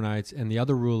 days and 4 nights. And the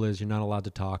other rule is you're not allowed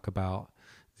to talk about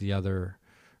the other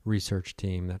research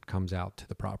team that comes out to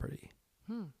the property,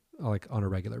 like on a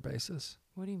regular basis.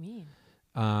 What do you mean?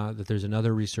 That there's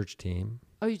another research team.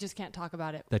 Oh, you just can't talk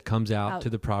about it. That comes out to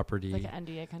the property. Like an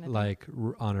NDA kind of like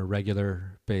thing? On a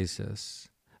regular basis,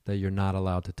 that you're not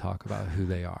allowed to talk about who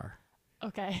they are.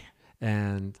 Okay.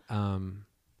 And,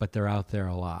 but they're out there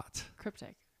a lot.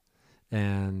 Cryptic.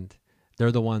 And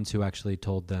they're the ones who actually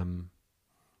told them,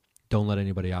 don't let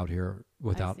anybody out here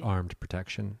without armed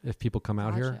protection. If people come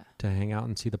out here to hang out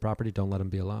and see the property, don't let them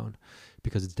be alone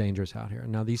because it's dangerous out here.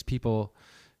 Now, these people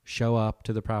show up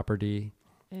to the property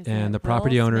and the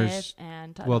property owners,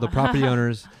 the property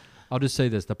owners, I'll just say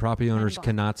this, the property owners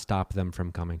cannot stop them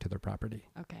from coming to their property.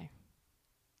 Okay.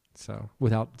 So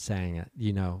without saying it,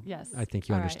 yes. I think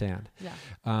you understand. Right.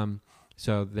 Yeah.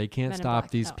 So they can't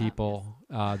stop these people.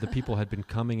 Yes. The people had been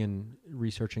coming and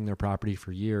researching their property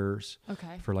for years.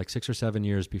 Okay. For like 6 or 7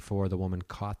 years before the woman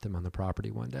caught them on the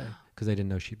property one day because they didn't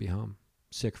know she'd be home,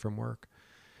 sick from work.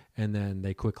 And then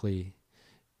they quickly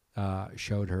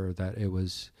showed her that it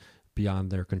was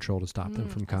beyond their control to stop them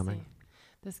from coming.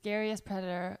 The scariest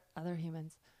predator, other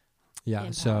humans. Yeah.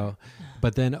 So,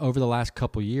 but then over the last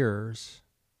couple years,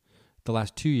 the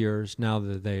last 2 years,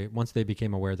 once they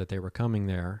became aware that they were coming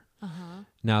there,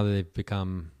 now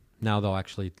that now they'll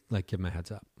actually like give them a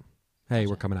heads up. Hey,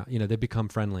 we're coming out. They become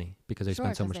friendly because they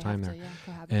spend so much time there.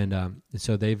 And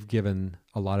so they've given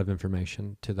a lot of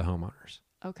information to the homeowners.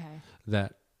 Okay.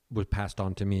 That was passed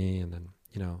on to me. And then,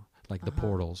 like the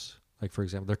portals, like for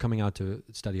example, they're coming out to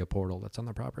study a portal that's on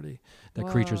the property that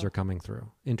creatures are coming through.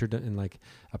 And like,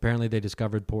 apparently they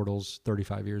discovered portals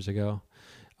 35 years ago.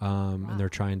 And they're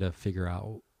trying to figure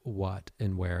out what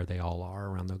and where they all are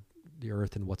around the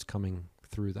earth and what's coming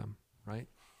through them, right?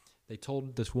 They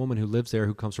told this woman who lives there,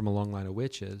 who comes from a long line of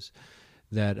witches,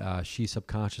 that she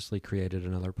subconsciously created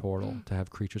another portal to have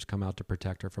creatures come out to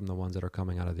protect her from the ones that are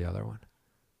coming out of the other one.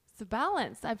 It's a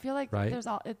balance. I feel like there's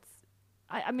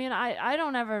I mean, I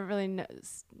don't ever really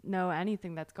know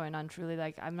anything that's going on truly.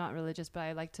 Like, I'm not religious, but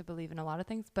I like to believe in a lot of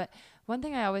things. But one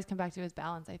thing I always come back to is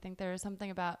balance. I think there is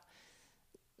something about,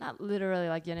 not literally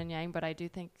like yin and yang, but I do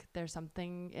think there's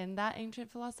something in that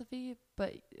ancient philosophy.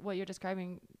 But what you're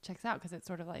describing checks out, because it's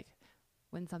sort of like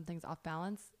when something's off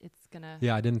balance, it's going to...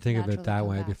 Yeah, I didn't think of it that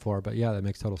way before, but yeah, that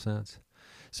makes total sense.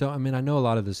 So, I mean, I know a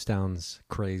lot of this sounds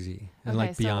crazy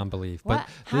and beyond belief, but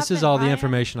this is all the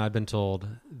information I've been told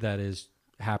that is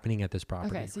happening at this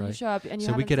property. Okay, so right? You show up and you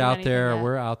So we get out there,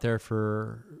 we're out there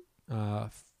for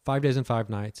 5 days and 5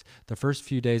 nights. The first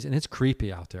few days, and it's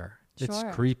creepy out there. It's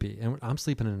creepy. And I'm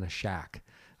sleeping in a shack,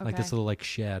 like this little like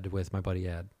shed with my buddy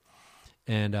Ed.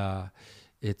 And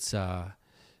it's, I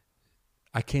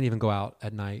can't even go out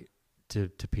at night to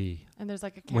pee. And there's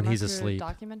like a camera when he's crew asleep.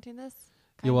 Documenting this?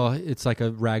 Yeah, well, it's like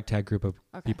a ragtag group of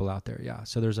people out there. Yeah.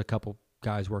 So there's a couple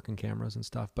guys working cameras and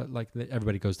stuff, but like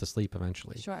everybody goes to sleep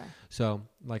eventually. Sure. So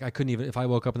like I couldn't even, if I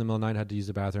woke up in the middle of the night and had to use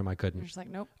the bathroom, I couldn't. You're just like,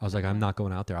 nope. I was like, I'm not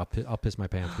going out there. I'll piss my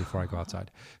pants before I go outside.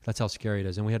 That's how scary it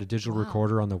is. And we had a digital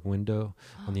recorder on the window,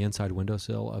 on the inside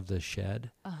windowsill of the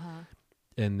shed.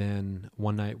 And then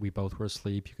one night we both were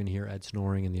asleep. You can hear Ed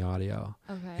snoring in the audio.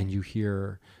 Okay. And you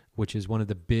hear, which is one of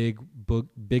the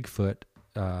Bigfoot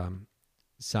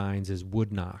signs is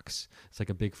wood knocks. It's like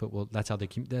a Bigfoot. Well, that's how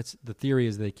that's the theory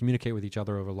is they communicate with each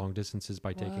other over long distances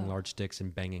by taking large sticks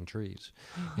and banging trees.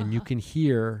 And you can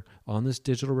hear on this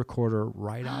digital recorder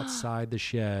right outside the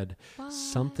shed,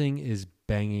 something is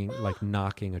banging, like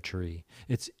knocking a tree.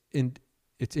 It's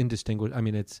indistinguishable. I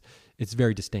mean, it's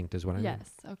very distinct is what I mean.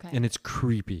 Yes. Okay. And it's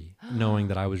creepy knowing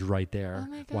that I was right there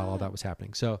while all that was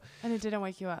happening. So. And it didn't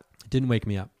wake you up? It didn't wake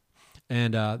me up.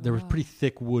 And there was pretty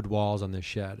thick wood walls on this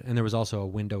shed. And there was also a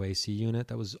window AC unit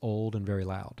that was old and very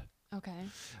loud. Okay.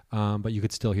 But you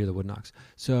could still hear the wood knocks.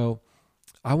 So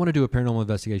I want to do a paranormal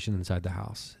investigation inside the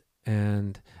house.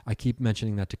 And I keep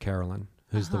mentioning that to Carolyn,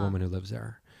 who's the woman who lives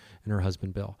there, and her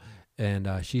husband, Bill. And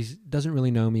she doesn't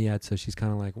really know me yet, so she's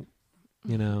kind of like,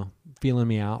 feeling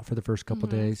me out for the first couple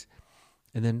of days.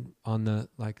 And then on the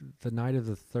night of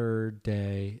the third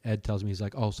day, Ed tells me, he's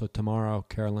like, oh, so tomorrow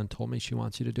Carolyn told me she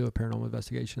wants you to do a paranormal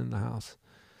investigation in the house.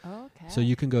 Okay. So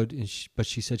you can go, but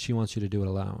she said she wants you to do it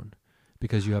alone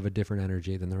because you have a different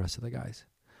energy than the rest of the guys.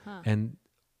 And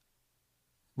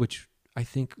which I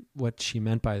think what she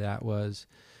meant by that was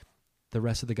the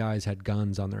rest of the guys had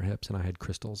guns on their hips and I had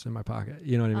crystals in my pocket.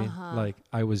 You know what I mean? Like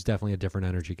I was definitely a different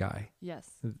energy guy. Yes.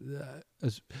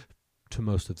 To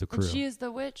most of the crew. And she is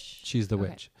the witch? She's the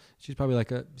witch. She's probably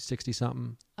like a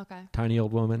 60-something, tiny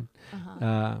old woman,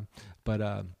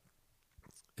 but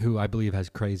who I believe has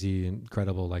crazy,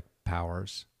 incredible like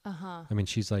powers. I mean,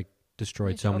 she's like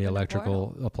destroyed so many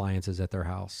electrical appliances at their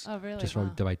house. Oh, really? Just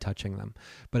by touching them.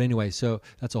 But anyway, so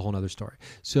that's a whole nother story.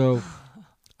 So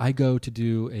I go to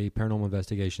do a paranormal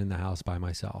investigation in the house by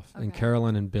myself, and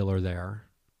Carolyn and Bill are there.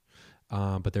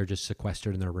 But they're just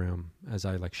sequestered in their room as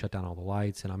I like shut down all the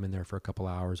lights and I'm in there for a couple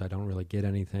hours. I don't really get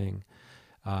anything.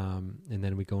 And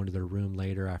then we go into their room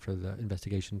later after the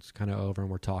investigation's kind of over and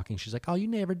we're talking. She's like, oh, you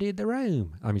never did the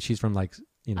room. I mean, she's from like,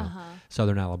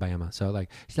 Southern Alabama. So like,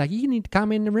 she's like, you need to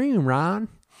come in the room, Ron.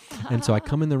 And so I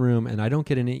come in the room and I don't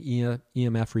get any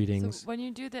EMF readings. So when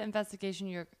you do the investigation,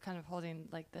 you're kind of holding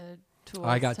like the tools.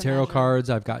 I got tarot cards.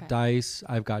 I've got dice.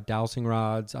 I've got dowsing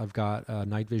rods. I've got a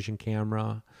night vision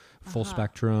camera. Full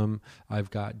spectrum.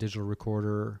 I've got digital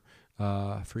recorder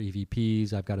for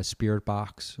EVPs. I've got a spirit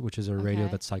box, which is a radio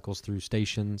that cycles through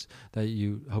stations that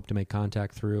you hope to make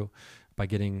contact through by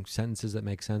getting sentences that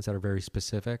make sense that are very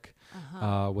specific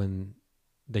when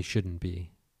they shouldn't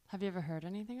be. Have you ever heard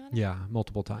anything on it? Yeah,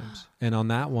 multiple times. And on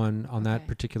that one, on that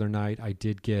particular night, I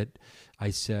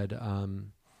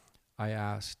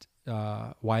asked,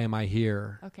 why am I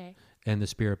here? Okay. And the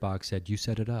spirit box said, you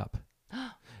set it up.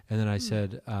 And then I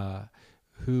said, or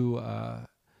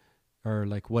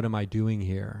like, what am I doing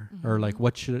here? Or like,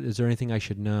 is there anything I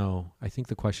should know? I think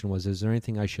the question was, is there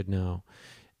anything I should know?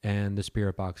 And the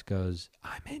spirit box goes,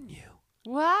 I'm in you.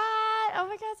 What? Oh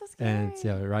my God, so scary. And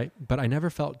yeah, right. But I never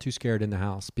felt too scared in the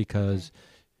house because,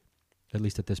 at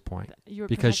least at this point,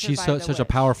 because she's such a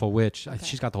powerful witch.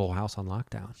 She's got the whole house on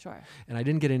lockdown. Sure. And I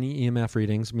didn't get any EMF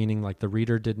readings, meaning like the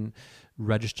reader didn't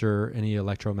register any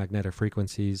electromagnetic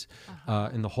frequencies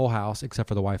in the whole house except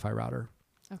for the Wi-Fi router.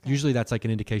 Okay. Usually that's like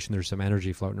an indication there's some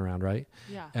energy floating around, right?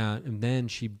 Yeah. And then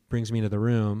she brings me into the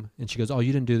room and she goes, oh,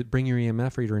 you didn't bring your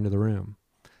EMF reader into the room.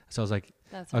 So I was like,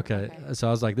 that's okay. So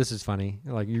I was like, this is funny.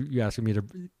 Like you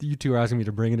two are asking me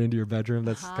to bring it into your bedroom.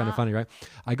 That's kind of funny, right?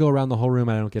 I go around the whole room.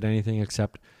 I don't get anything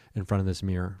except in front of this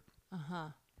mirror.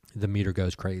 The meter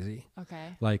goes crazy. Okay.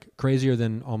 Like crazier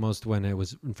than almost when it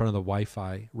was in front of the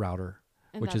Wi-Fi router,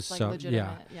 and which is like so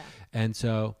legitimate. Yeah. And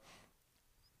so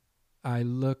I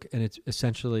look and it's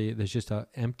essentially, there's just a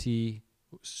empty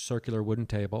circular wooden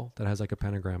table that has like a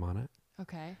pentagram on it.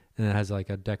 Okay. And it has like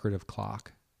a decorative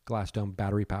clock. Glass dome,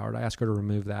 battery powered. I asked her to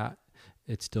remove that.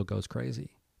 It still goes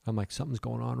crazy. I'm like, something's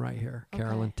going on right here.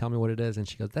 Carolyn, tell me what it is. And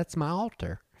she goes, that's my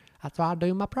altar. That's why I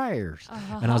do my prayers.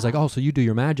 And I was like, oh, so you do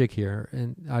your magic here.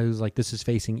 And I was like, this is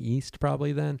facing east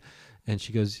probably then. And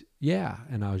she goes, yeah.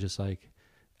 And I was just like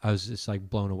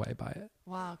blown away by it.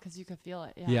 Wow. Cause you could feel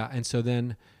it. Yeah. Yeah. And so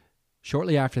then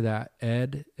shortly after that,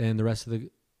 Ed and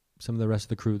some of the rest of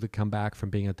the crew that come back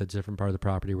from being at the different part of the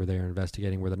property where they are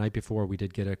investigating, where the night before we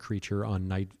did get a creature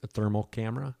on a thermal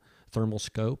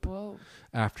scope. Whoa.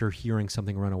 After hearing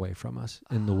something run away from us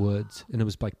in the woods. And it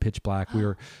was like pitch black. We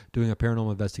were doing a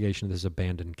paranormal investigation of this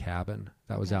abandoned cabin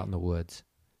that was out in the woods.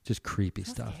 Just creepy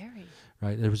stuff. Scary.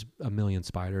 Right? There was a million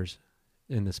spiders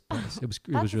in this place. It was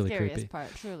really creepy. That's the scariest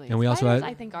part, truly. And we spiders, also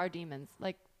I think, are demons.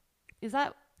 Like, is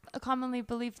that a commonly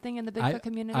believed thing in the Bigfoot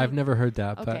community? I've never heard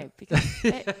that. Okay, because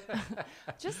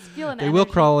just feel an energy. They will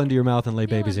crawl into your mouth and lay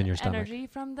babies in your stomach. Energy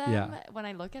from them when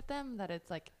I look at them, that it's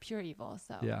like pure evil.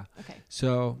 So yeah. Okay.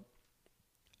 So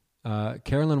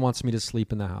Carolyn wants me to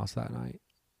sleep in the house that night.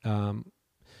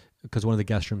 because one of the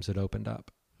guest rooms had opened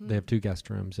up. They have 2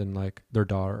 guest rooms, and like their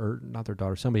daughter, or not their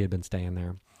daughter, somebody had been staying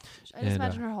there. I just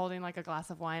imagine her holding like a glass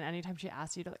of wine anytime she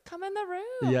asks you to like, come in the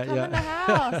room, come in the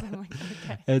house. I'm like,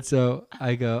 okay. And so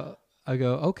I go,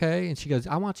 okay. And she goes,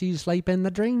 I want you to sleep in the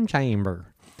dream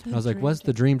chamber. And I was like, what's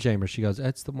the dream chamber? She goes,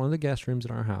 it's one of the guest rooms in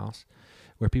our house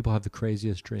where people have the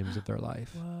craziest dreams of their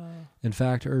life. Whoa. In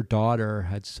fact,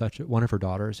 one of her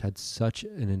daughters had such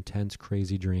an intense,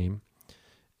 crazy dream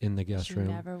in the guest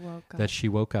room that she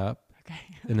woke up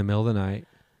in the middle of the night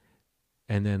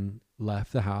and then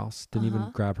left the house, didn't even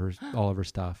grab all of her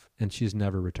stuff, and she's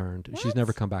never returned. What? She's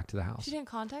never come back to the house. She didn't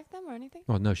contact them or anything?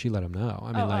 Well, no, she let them know.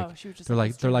 I mean, she was just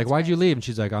they're like, why'd you leave? And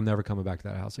she's like, I'm never coming back to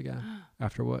that house again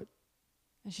after what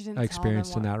and she didn't I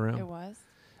experienced tell them in that room. It was?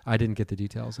 I didn't get the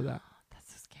details of that.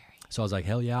 That's so scary. So I was like,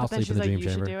 hell yeah, I'll sleep in the dream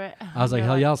chamber. Do it. I was like,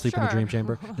 hell yeah, I'll sleep in the dream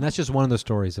chamber. And that's just one of the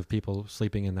stories of people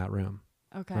sleeping in that room.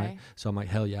 Okay. Right? So I'm like,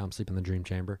 hell yeah, I'm sleeping in the dream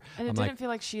chamber. And it didn't feel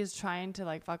like she is trying to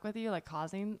like fuck with you, like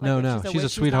causing. Like, no, she's a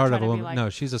sweetheart of a woman. Like, no,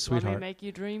 she's a sweetheart. Let me make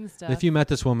you dream stuff. If you met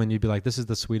this woman, you'd be like, this is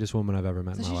the sweetest woman I've ever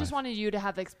met in my life. So she just wanted you to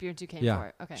have the experience you came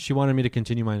for. Okay. She wanted me to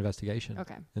continue my investigation.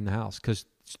 Okay. In the house, because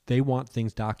they want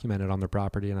things documented on their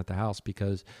property and at the house,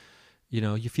 because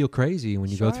you feel crazy when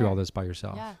you go through all this by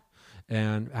yourself. Yeah.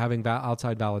 And having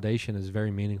outside validation is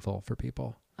very meaningful for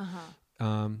people.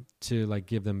 To like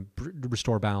give them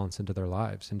restore balance into their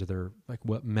lives, into their like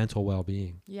mental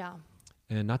well-being. Yeah.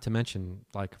 And not to mention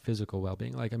like physical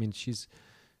well-being. Like, because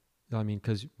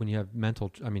when you have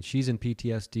she's in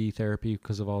PTSD therapy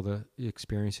because of all the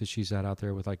experiences she's had out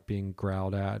there with like being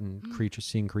growled at and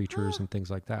seeing creatures and things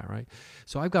like that. Right.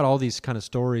 So I've got all these kind of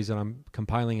stories that I'm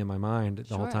compiling in my mind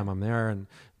the whole time I'm there. And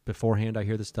beforehand I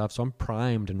hear the stuff, so I'm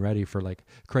primed and ready for like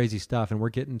crazy stuff, and we're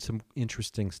getting some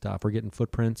interesting stuff. We're getting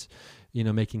footprints,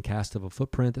 making cast of a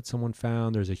footprint that someone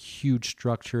found. There's a huge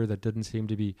structure that didn't seem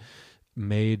to be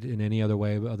made in any other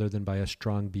way other than by a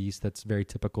strong beast. That's very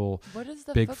typical. What does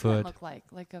the Bigfoot footprint look like?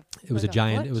 It was a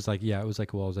giant. It was like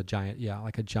it was a giant,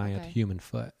 like a giant human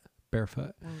foot,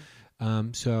 barefoot.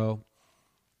 So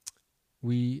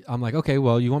I'm like, okay,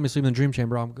 well, you want me to sleep in the dream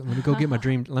chamber? Let me go get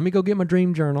my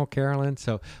dream journal, Carolyn.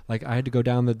 So like I had to go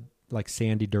down the like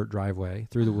sandy dirt driveway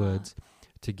through the woods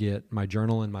to get my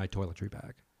journal and my toiletry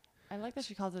bag. I like that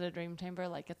she calls it a dream chamber.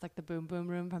 Like it's like the boom boom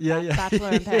room from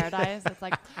Bachelor in Paradise. It's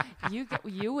like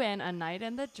you win a night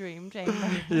in the dream chamber.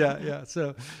 Yeah.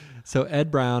 So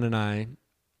Ed Brown and I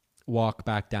walk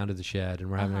back down to the shed, and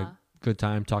we're having a good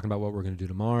time talking about what we're going to do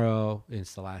tomorrow.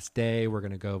 It's the last day. We're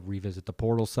going to go revisit the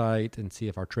portal site and see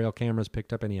if our trail cameras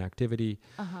picked up any activity,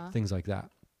 things like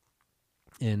that.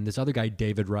 And this other guy,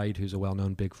 David Wright, who's a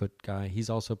well-known Bigfoot guy, he's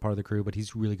also part of the crew, but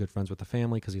he's really good friends with the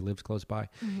family because he lives close by.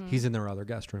 He's in their other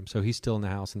guest room, so he's still in the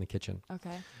house in the kitchen.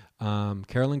 Okay.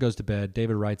 Carolyn goes to bed.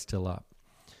 David Wright's still up.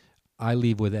 I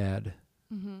leave with Ed.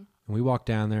 And we walk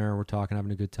down there. We're talking,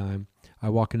 having a good time. I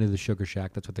walk into the sugar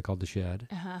shack. That's what they called the shed.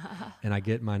 And I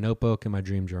get my notebook and my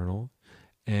dream journal.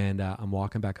 And I'm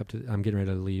walking back I'm getting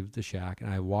ready to leave the shack. And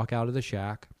I walk out of the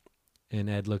shack. And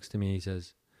Ed looks to me. He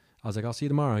says, I was like, I'll see you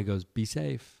tomorrow. He goes, be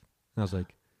safe. And I was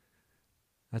like,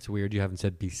 that's weird. You haven't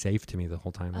said be safe to me the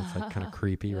whole time. That's like kind of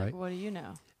creepy, right? What do you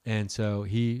know? And so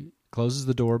he closes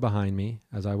the door behind me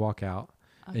as I walk out.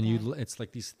 Okay. And it's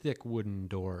like these thick wooden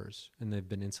doors, and they've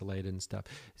been insulated and stuff.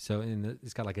 So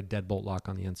it's got like a deadbolt lock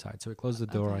on the inside. So he closes the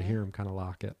door. I hear him kind of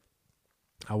lock it.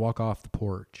 I walk off the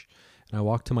porch, and I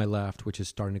walk to my left, which is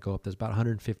starting to go up this about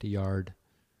 150-yard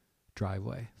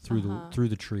driveway through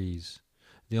the trees.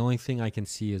 The only thing I can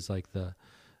see is like the,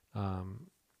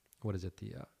 what is it?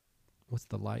 What's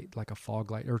the light? Like a fog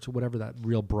light or whatever that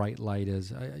real bright light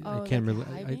is. I can't really.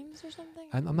 High beams or something?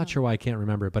 I'm not sure why I can't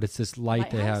remember it, but it's this light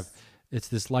they have. It's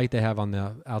this light they have on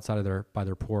the outside of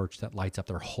their porch that lights up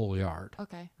their whole yard.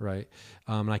 Okay. Right.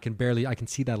 And I can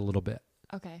see that a little bit.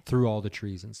 Okay. Through all the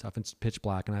trees and stuff. It's pitch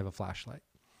black, and I have a flashlight.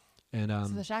 And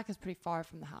so the shack is pretty far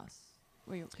from the house.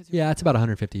 It's about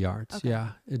 150 yards. Okay. Yeah,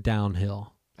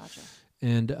 downhill. Gotcha.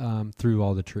 And through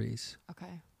all the trees.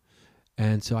 Okay.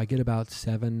 And so I get about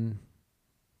 7-10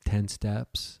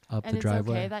 steps up the driveway. And it's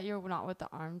okay that you're not with the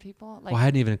armed people? Like, well, it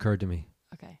hadn't even occurred to me.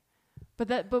 Okay.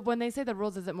 But when they say the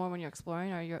rules, is it more when you're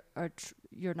exploring, or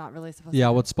you're not really supposed to? Yeah,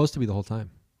 well, it's supposed to be the whole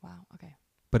time. Wow. Okay.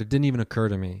 But it didn't even occur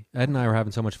to me. Ed and I were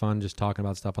having so much fun just talking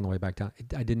about stuff on the way back down. It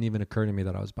didn't even occur to me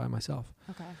that I was by myself.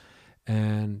 Okay.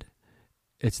 And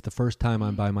it's the first time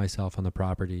I'm by myself on the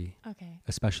property. Okay.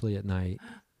 Especially at night.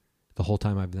 The whole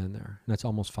time I've been there. And that's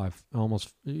almost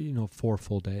 4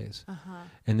 full days.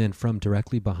 And then from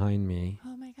directly behind me.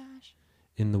 Oh my gosh.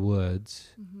 In the woods.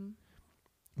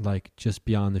 Like just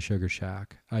beyond the sugar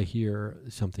shack, I hear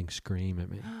something scream at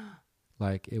me.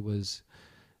 Like it was,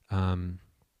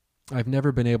 I've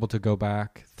never been able to go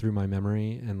back through my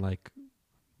memory and like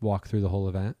walk through the whole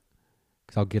event,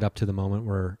 because I'll get up to the moment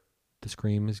where the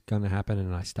scream is going to happen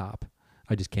and I stop.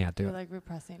 I just can't do You're it. like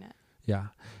repressing it. Yeah.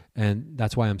 And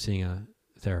that's why I'm seeing a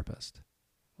therapist,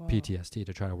 Whoa. PTSD,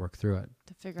 to try to work through it.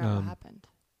 To figure out what happened.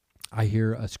 I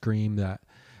hear a scream that,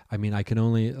 I mean, I can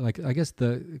only, like, I guess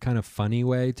the kind of funny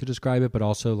way to describe it, but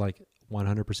also like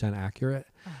 100% accurate,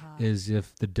 is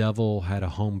if the devil had a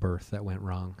home birth that went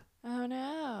wrong. Oh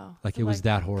no. Like, So it was like,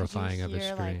 that horrifying could of you a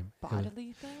hear, scream. Like,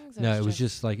 bodily things? No, it was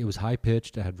just like, it was high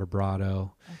pitched, it had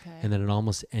vibrato, Okay. and then it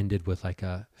almost ended with like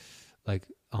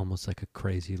almost like a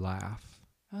crazy laugh.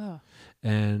 Oh.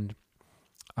 And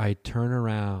I turn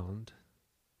around,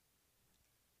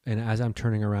 and as I'm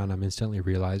turning around, I'm instantly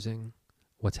realizing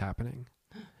what's happening.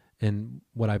 And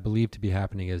what I believe to be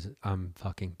happening is I'm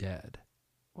fucking dead.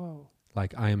 Whoa.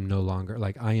 Like, I am no longer,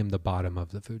 like, I am the bottom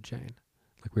of the food chain.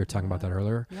 Like we were talking about that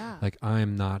earlier. Yeah. Like,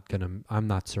 I'm not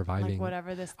surviving. Like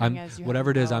whatever this thing is. Whatever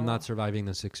it is, I'm not surviving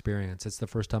this experience. It's the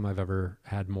first time I've ever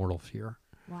had mortal fear.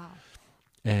 Wow.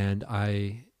 And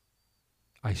I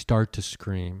start to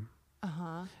scream.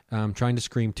 I'm trying to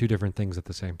scream two different things at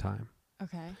the same time.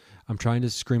 Okay. I'm trying to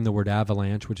scream the word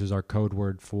avalanche, which is our code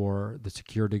word for the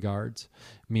security guards,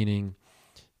 meaning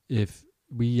if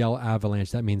we yell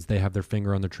avalanche, that means they have their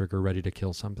finger on the trigger ready to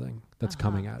kill something that's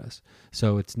coming at us.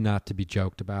 So it's not to be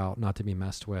joked about, not to be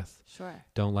messed with. Sure.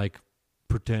 Don't like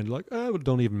pretend like, oh,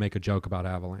 don't even make a joke about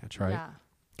avalanche, right? Yeah.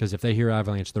 Because if they hear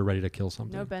avalanche, they're ready to kill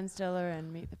something. No Ben Stiller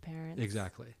and Meet the Parents.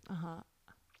 Exactly.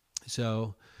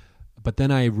 So, but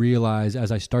then I realize,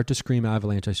 as I start to scream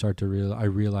avalanche, I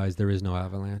realize there is no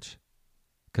avalanche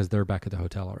because they're back at the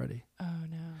hotel already. Oh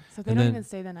no. So they don't even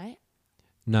stay the night?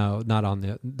 No, not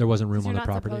on there wasn't room on the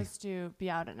property. You're not supposed to be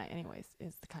out at night anyways,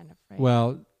 is the kind of, right?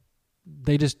 Well,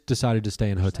 they just decided to stay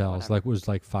in hotels. whatever. Like, it was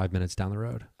like 5 minutes down the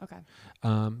road. Okay.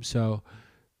 So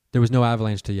there was no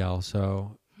avalanche to yell.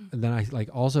 So then I like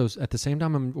also at the same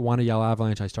time I want to yell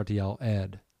avalanche, I start to yell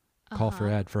Ed, call for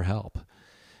Ed for help.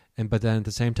 But then at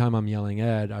the same time I'm yelling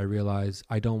Ed, I realize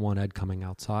I don't want Ed coming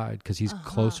outside because he's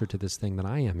closer to this thing than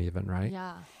I am even, right?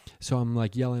 Yeah. So I'm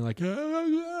like yelling like,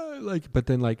 but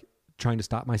then like trying to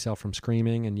stop myself from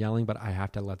screaming and yelling, but I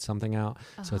have to let something out.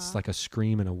 So it's like a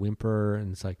scream and a whimper,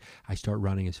 and it's like I start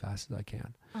running as fast as I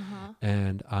can.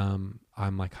 And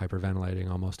I'm like hyperventilating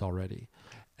almost already.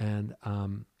 And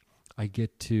I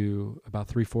get to about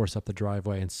 3/4 up the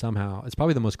driveway, and somehow, it's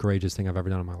probably the most courageous thing I've ever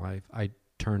done in my life, I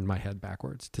turned my head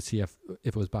backwards to see if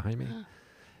it was behind me.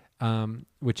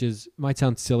 Which might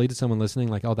sound silly to someone listening,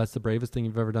 like, oh, that's the bravest thing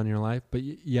you've ever done in your life. But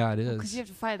yeah, it is. Because you have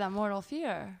to fight that mortal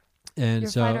fear. And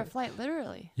your so, fight or flight,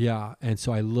 literally. Yeah. And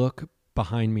so I look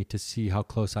behind me to see how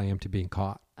close I am to being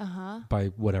caught by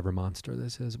whatever monster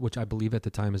this is, which I believe at the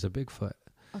time is a Bigfoot.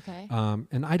 Okay.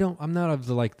 And I'm not of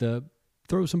the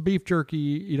throw some beef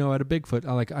jerky, at a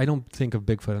Bigfoot. I don't think of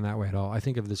Bigfoot in that way at all. I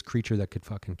think of this creature that could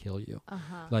fucking kill you.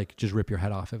 Like, just rip your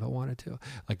head off if it wanted to.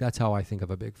 Like, that's how I think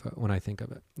of a Bigfoot when I think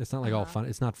of it. It's not like all fun.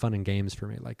 It's not fun and games for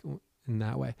me, like in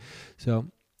that way. So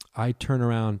I turn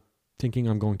around thinking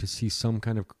I'm going to see some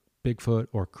kind of Bigfoot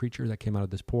or creature that came out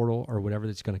of this portal or whatever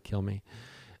that's going to kill me.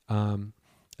 And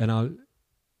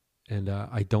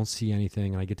I don't see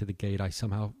anything. And I get to the gate.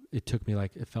 It took me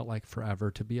it felt like forever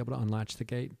to be able to unlatch the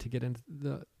gate to get into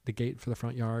the gate for the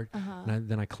front yard. And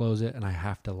then I close it and I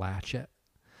have to latch it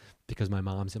because my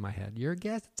mom's in my head. You're a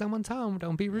guest at someone's home.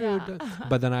 Don't be rude. Yeah.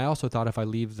 But then I also thought if I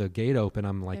leave the gate open,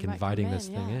 I'm like inviting this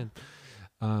thing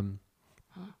in.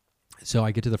 So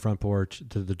I get to the front porch,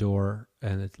 to the door,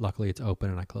 and luckily it's open,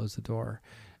 and I close the door,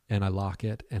 and I lock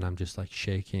it, and I'm just like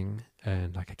shaking,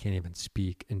 and like I can't even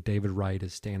speak. And David Wright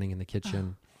is standing in the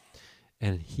kitchen,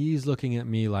 and he's looking at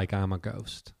me like I'm a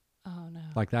ghost. Oh no!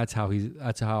 Like that's how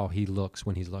he looks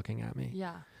when he's looking at me.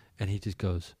 Yeah. And he just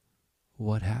goes,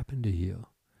 "What happened to you?"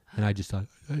 And I just thought,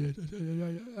 and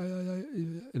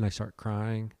I start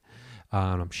crying,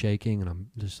 and I'm shaking, and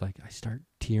I'm just like I start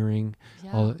tearing,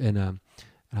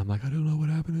 and I'm like, I don't know what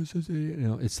happened.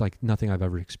 It's like nothing I've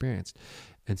ever experienced.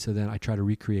 And so then I try to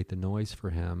recreate the noise for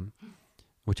him,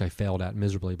 which I failed at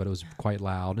miserably, but it was quite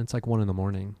loud. And it's like 1 a.m.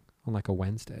 on like a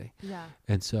Wednesday. Yeah.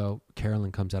 And so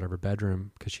Carolyn comes out of her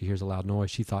bedroom because she hears a loud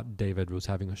noise. She thought David was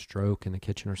having a stroke in the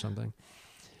kitchen or something.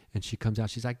 And she comes out,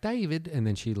 she's like, David. And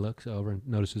then she looks over and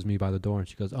notices me by the door, and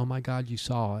she goes, oh my God, you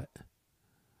saw it.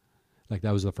 Like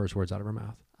that was the first words out of her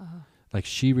mouth. Like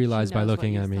she realized by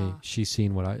looking at me, she's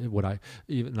seen what I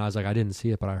even, and I was like, I didn't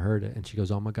see it, but I heard it. And she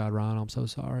goes, oh my God, Ron, I'm so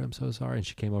sorry. I'm so sorry. And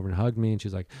she came over and hugged me, and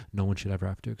she's like, no one should ever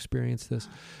have to experience this.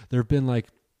 There have been I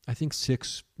think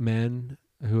 6 men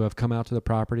who have come out to the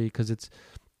property because it's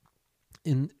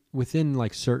within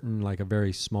like certain, like a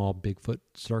very small Bigfoot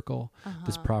circle,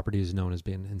 this property is known as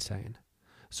being insane.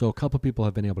 So a couple people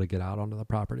have been able to get out onto the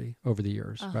property over the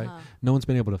years, right? No one's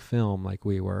been able to film like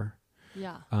we were,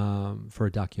 for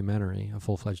a documentary, a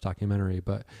full-fledged documentary,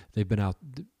 but they've been out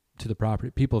to the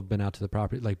property. People have been out to the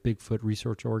property, like Bigfoot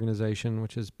Research Organization,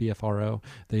 which is BFRO.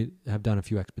 They have done a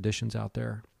few expeditions out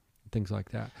there, things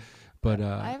like that. But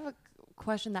I have a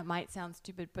question that might sound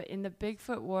stupid, but in the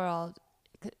Bigfoot world,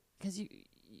 because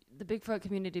the Bigfoot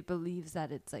community believes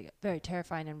that it's like a very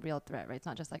terrifying and real threat, right? It's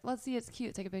not just like, let's see, it's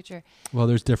cute, take a picture. Well,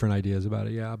 there's different ideas about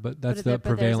it, yeah, but that's the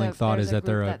prevailing thought, is that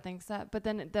they're that thinks that. But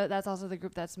then that's also the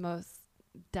group that's most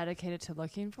dedicated to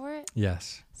looking for it.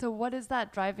 Yes. So what is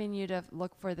that driving you to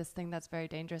look for this thing that's very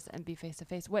dangerous and be face to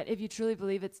face? What if you truly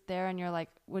believe it's there and you're like,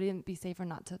 wouldn't it be safer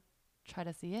not to try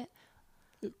to see it?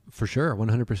 For sure,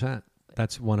 100%.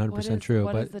 That's 100% true.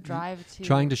 What but is the drive to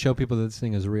trying to show people that this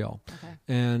thing is real,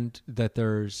 and that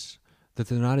they're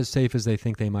not as safe as they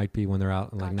think they might be when they're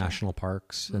out in like national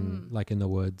parks and like in the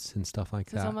woods and stuff like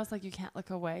that. It's almost like you can't look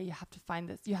away. You have to find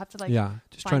this. You have to like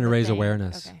just trying to raise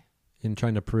awareness. And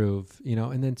trying to prove,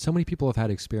 and then so many people have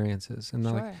had experiences, and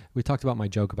like we talked about my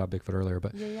joke about Bigfoot earlier,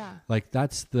 but like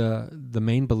that's the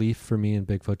main belief for me in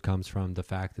Bigfoot comes from the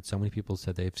fact that so many people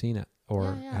said they've seen it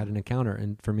or had an encounter,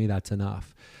 and for me that's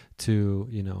enough to,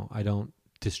 I don't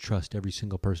distrust every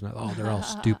single person. Oh, they're all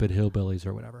stupid hillbillies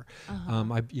or whatever.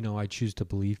 I choose to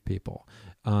believe people,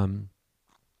 and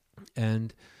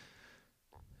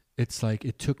it's like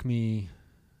it took me.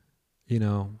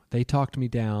 They talked me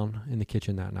down in the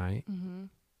kitchen that night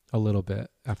a little bit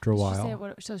after a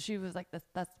while. So she was like,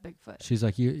 that's Bigfoot. She's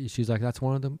like, that's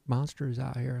one of the monsters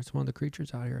out here. It's one of the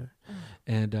creatures out here.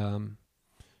 And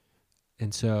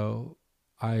so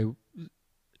I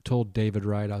told David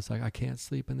Wright, I was like, I can't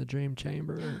sleep in the dream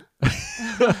chamber.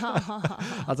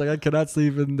 I was like, I cannot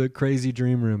sleep in the crazy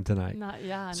dream room tonight.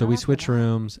 So we switched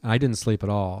rooms. I didn't sleep at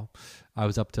all. I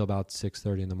was up till about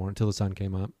 6:30 in the morning, till the sun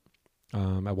came up.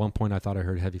 At one point, I thought I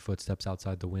heard heavy footsteps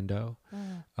outside the window,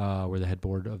 where the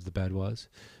headboard of the bed was.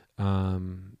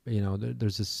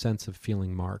 There's this sense of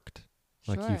feeling marked,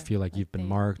 like you feel like you've been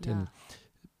marked. And,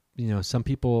 some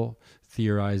people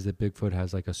theorize that Bigfoot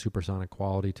has like a supersonic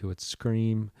quality to its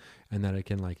scream, and that it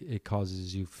can it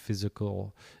causes you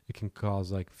it can cause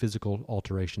like physical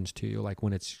alterations to you, like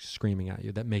when it's screaming at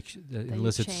you, that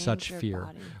elicits such fear.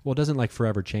 Body. Well, it doesn't like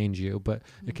forever change you, but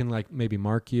it can like maybe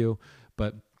mark you,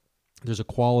 but there's a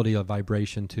quality of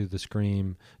vibration to the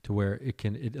scream to where it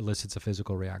elicits a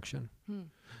physical reaction.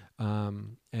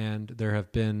 And there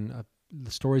have been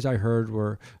the stories I heard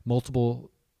were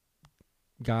multiple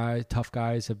tough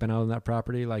guys have been out on that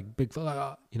property, like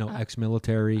Bigfoot,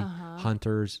 ex-military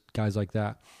hunters, guys like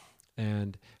that,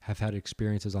 and have had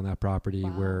experiences on that property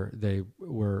where they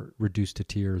were reduced to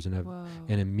tears and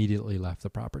immediately left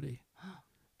the property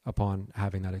upon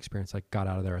having that experience, like got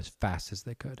out of there as fast as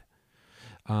they could.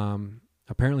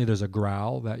 Apparently there's a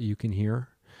growl that you can hear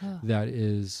that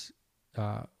is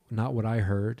not what I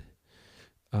heard.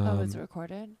 Is it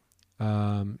recorded?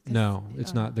 No,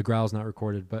 it's not. The growl's not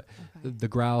recorded, but the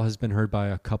growl has been heard by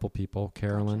a couple people,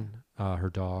 Carolyn, her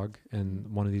dog, and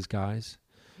one of these guys,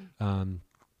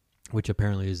 which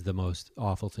apparently is the most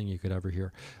awful thing you could ever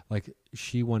hear. Like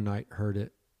she one night heard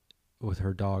it with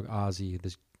her dog, Ozzy,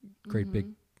 this great big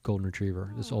golden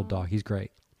retriever, this old dog. He's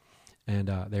great.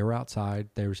 And they were outside.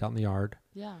 They were out in the yard.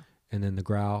 Yeah. And then the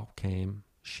growl came.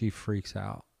 She freaks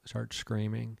out, starts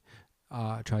screaming,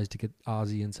 tries to get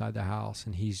Ozzy inside the house.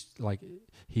 And he's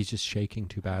just shaking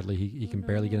too badly. He can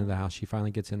barely get in the house. She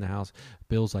finally gets in the house.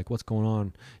 Bill's like, what's going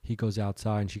on? He goes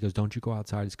outside and she goes, don't you go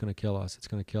outside. It's going to kill us. It's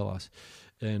going to kill us.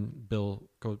 And Bill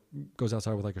goes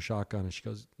outside with like a shotgun,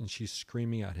 and she's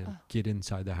screaming at him, get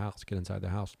inside the house, get inside the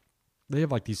house. They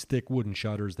have like these thick wooden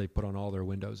shutters they put on all their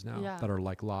windows now that are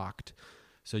like locked.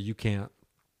 So you'd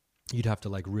have to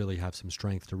like really have some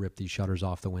strength to rip these shutters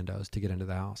off the windows to get into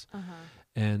the house.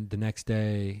 And the next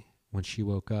day when she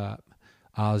woke up,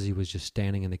 Ozzy was just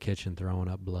standing in the kitchen throwing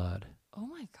up blood. Oh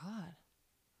my God.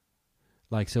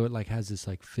 Like, so it like has this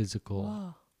like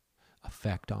physical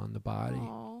effect on the body,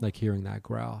 like hearing that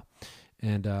growl.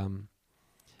 And,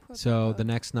 so the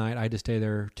next night I had to stay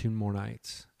there 2 more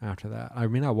nights after that. I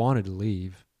mean, I wanted to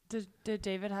leave. Did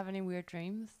David have any weird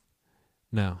dreams?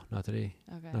 No, not that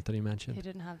he mentioned. He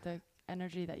didn't have the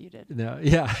energy that you did. No,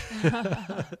 yeah.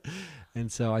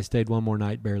 And so I stayed 1 more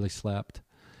night, barely slept,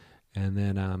 and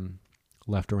then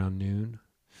left around noon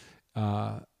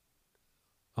on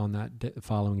that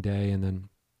following day, and then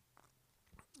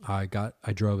I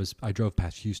drove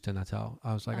past Houston. That's how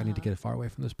I was like, I need to get as far away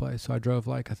from this place. So I drove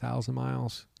like 1,000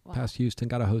 miles past Houston,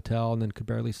 got a hotel, and then could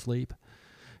barely sleep.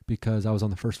 because I was on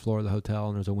the first floor of the hotel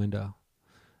and there's a window.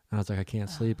 And I was like, I can't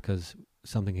sleep because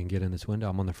something can get in this window.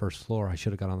 I'm on the first floor. I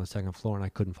should have got on the second floor and I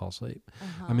couldn't fall asleep.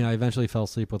 I mean, I eventually fell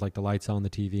asleep with like the lights on, the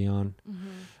TV on.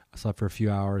 I slept for a few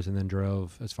hours and then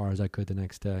drove as far as I could the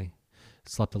next day.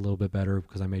 Slept a little bit better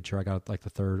because I made sure I got like the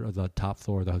third or the top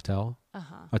floor of the hotel.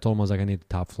 I told him I was like, I need the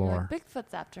top floor. Like,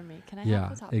 Bigfoot's after me. Can I have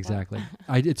the top floor? Exactly.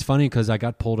 It's funny because I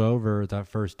got pulled over that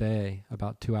first day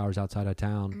about 2 hours outside of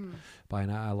town by an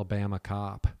Alabama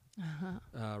cop.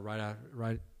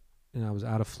 Right. And I was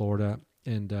out of Florida,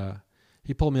 and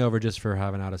he pulled me over just for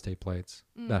having out-of-state plates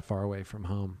that far away from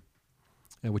home,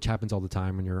 which happens all the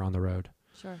time when you're on the road.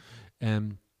 Sure.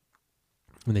 And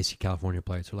when they see California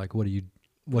plates, they're like,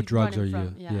 what drugs are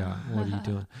you? Yeah. What are you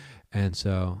doing? And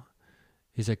so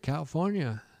he's like,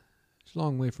 California, it's a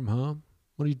long way from home.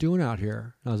 What are you doing out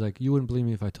here? And I was like, you wouldn't believe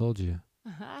me if I told you.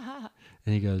 And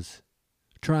he goes,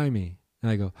 try me.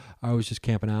 And I go, I was just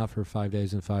camping out for 5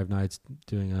 days and 5 nights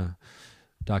doing a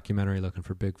documentary looking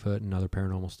for Bigfoot and other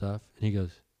paranormal stuff. And he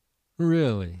goes,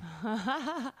 really?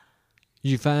 Did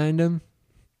you find him?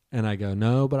 And I go,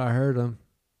 no, but I heard him.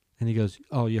 And he goes,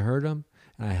 oh, you heard him?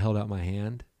 And I held out my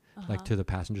hand like to the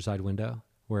passenger side window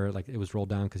where like it was rolled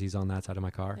down because he's on that side of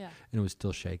my car. And it was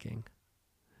still shaking.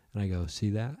 And I go, see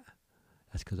that?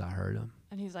 That's because I heard him.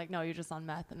 And he's like, no, you're just on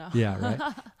meth. No. Yeah,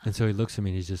 right. And so he looks at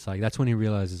me and he's just like, that's when he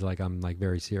realizes like I'm like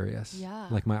very serious. Yeah.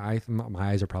 Like my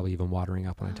eyes are probably even watering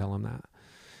up when I tell him that.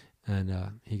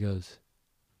 And he goes,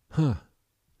 huh.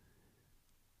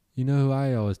 You know who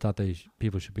I always thought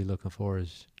people should be looking for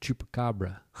is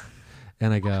chupacabra.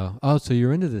 And I go, oh, so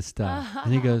you're into this stuff.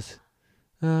 And he goes,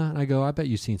 and I go, I bet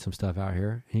you've seen some stuff out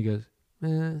here. And he goes,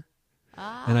 eh.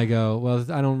 And I go, well,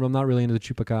 I'm not really into the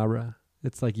chupacabra.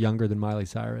 It's like younger than Miley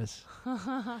Cyrus.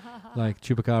 Like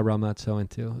chupacabra, I'm not so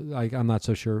into. Like I'm not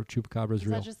so sure chupacabra is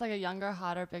real. Is that just like a younger,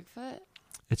 hotter Bigfoot?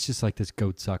 It's just like this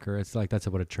goat sucker. It's like that's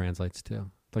what it translates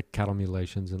to. Like cattle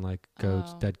mutilations and like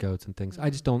goats, dead goats and things.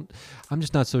 I'm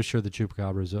just not so sure the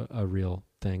chupacabra is a real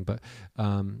thing. But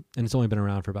and it's only been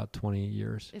around for about 20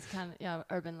 years. It's kind of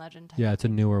urban legend type. Yeah, it's a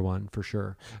newer one for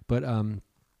sure. But and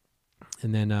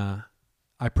then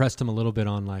I pressed him a little bit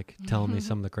on like telling me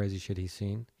some of the crazy shit he's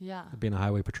seen. Yeah. Being a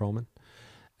highway patrolman.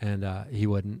 And he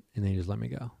wouldn't, and then he just let me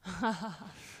go.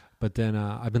 But then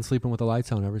I've been sleeping with the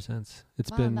lights on ever since.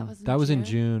 That was in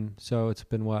June, so it's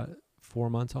been 4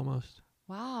 months almost.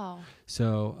 Wow.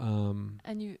 So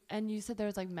and you said there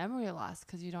was like memory loss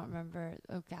because you don't remember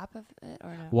a gap of it, or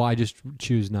no? Well, I just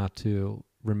choose not to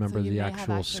remember the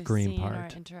actual scream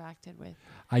part. Or interacted with.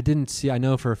 I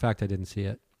know for a fact I didn't see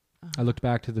it. I looked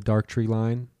back to the dark tree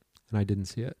line and I didn't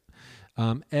see it.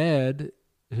 Ed,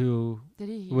 who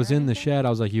was in the shed, I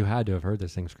was like, you had to have heard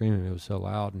this thing screaming. It was so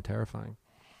loud and terrifying.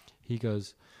 He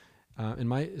goes,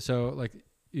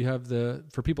 you have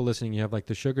for people listening, you have like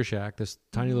the sugar shack, this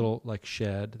tiny little like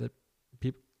shed that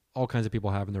all kinds of people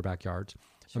have in their backyards.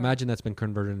 Sure. Imagine that's been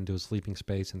converted into a sleeping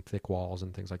space and thick walls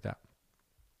and things like that.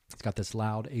 It's got this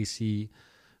loud AC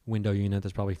window unit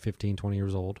that's probably 15, 20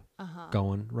 years old,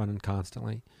 running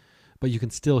constantly. But you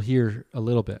can still hear a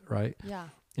little bit, right? Yeah.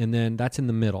 And then that's in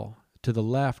the middle. To the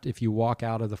left, if you walk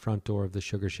out of the front door of the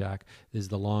sugar shack, is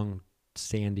the long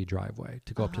sandy driveway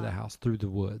to go up to the house through the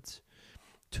woods.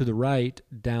 To the right,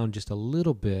 down just a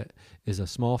little bit, is a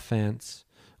small fence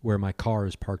where my car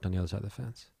is parked on the other side of the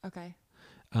fence. Okay.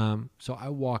 So I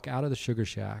walk out of the sugar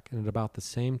shack, and at about the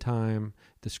same time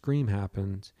the scream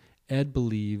happens, Ed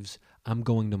believes I'm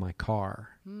going to my car.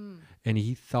 And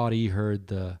he thought he heard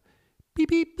the beep,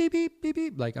 beep, beep, beep, beep,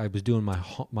 beep, like I was doing my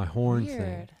horn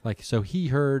thing. Like, so he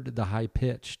heard the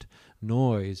high-pitched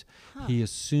noise. He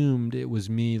assumed it was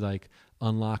me, like,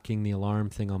 unlocking the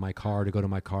alarm thing on my car to go to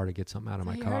my car to get something out of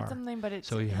my car. He heard something, but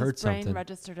his brain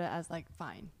registered it as, like,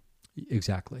 fine.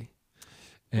 Exactly.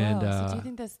 Whoa, and so do you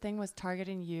think this thing was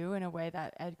targeting you in a way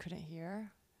that Ed couldn't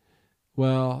hear?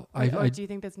 Well, or do you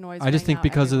think this noise? I just think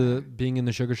because of being in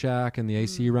the sugar shack and the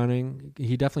AC running,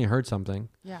 he definitely heard something.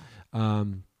 Yeah.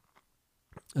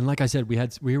 And like I said,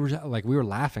 we were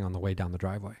laughing on the way down the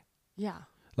driveway. Yeah.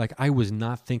 Like I was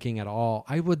not thinking at all.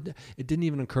 It didn't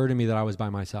even occur to me that I was by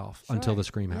myself until the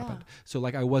scream happened. So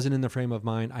like I wasn't in the frame of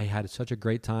mind. I had such a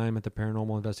great time at the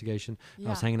paranormal investigation. Yeah.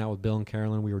 I was hanging out with Bill and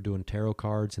Carolyn. We were doing tarot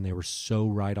cards and they were so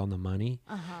right on the money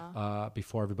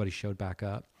before everybody showed back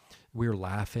up. We were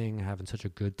laughing, having such a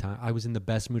good time. I was in the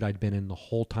best mood I'd been in the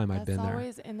whole time I'd been there. That's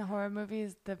always in the horror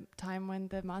movies, the time when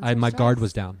the monster my guard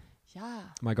was down. Yeah.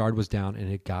 My guard was down and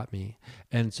it got me.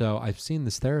 And so I've seen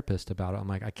this therapist about it. I'm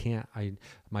like,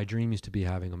 my dream used to be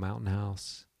having a mountain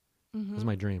house. That was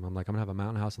my dream. I'm like, I'm going to have a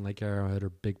mountain house in Lake Arrowhead or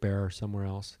Big Bear or somewhere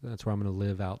else. That's where I'm going to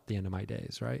live out the end of my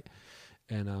days, right?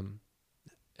 And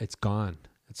it's gone.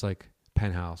 It's like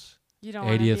penthouse, You don't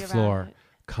want to 80th be floor, around it.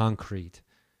 concrete,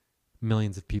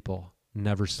 millions of people,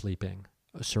 never sleeping,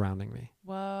 surrounding me.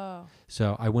 Whoa.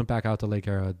 So I went back out to Lake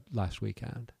Arrowhead last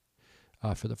weekend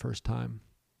for the first time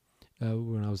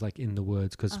when I was like in the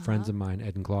woods, because friends of mine,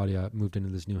 Ed and Claudia, moved into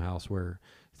this new house where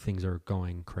things are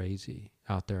going crazy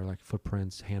out there, like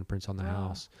footprints, handprints on the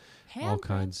house, all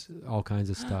kinds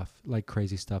of stuff, like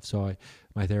crazy stuff. So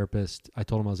my therapist, I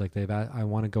told him, I was like, I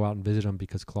want to go out and visit them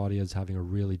because Claudia is having a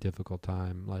really difficult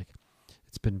time. Like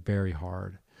it's been very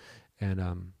hard. And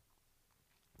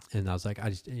I was like,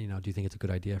 do you think it's a good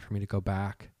idea for me to go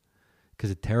back? Because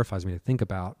it terrifies me to think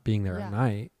about being there at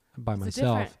night by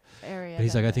myself. Area and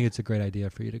he's like, I think it's a great idea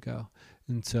for you to go.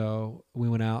 And so we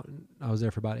went out. And I was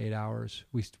there for about 8 hours.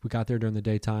 We got there during the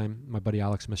daytime. My buddy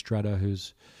Alex Mastretta,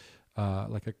 who's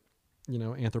like a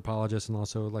anthropologist and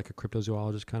also like a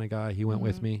cryptozoologist kind of guy, he went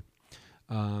with me,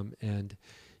 and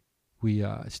we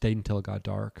stayed until it got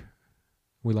dark.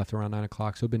 We left around 9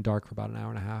 o'clock, so it'd been dark for about an hour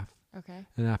and a half. Okay.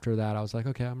 And after that, I was like,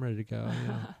 okay, I'm ready to go.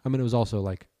 I mean, it was also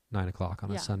like 9 o'clock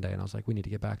on a Sunday, and I was like, we need to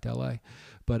get back to LA.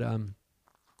 But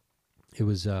it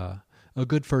was a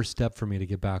good first step for me to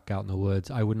get back out in the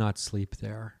woods. I would not sleep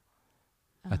there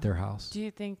at their house. Do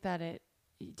you think that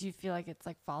do you feel like it's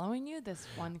like following you, this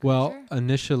one creature? Well,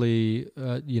 initially,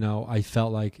 I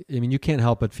felt like, you can't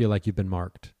help but feel like you've been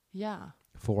marked. Yeah.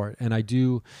 For it. And I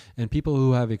do, and people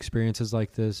who have experiences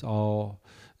like this,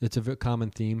 it's a common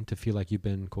theme to feel like you've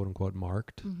been quote unquote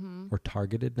marked or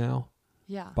targeted now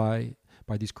by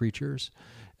these creatures,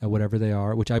 whatever they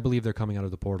are, which I believe they're coming out of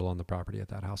the portal on the property at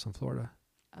that house in Florida.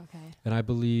 Okay. And I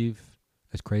believe,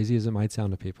 as crazy as it might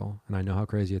sound to people, and I know how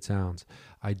crazy it sounds,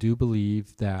 I do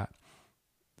believe that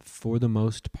for the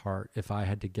most part, if I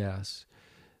had to guess,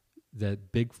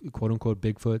 that big quote unquote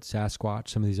Bigfoot, Sasquatch,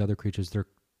 some of these other creatures, they're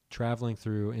traveling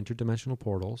through interdimensional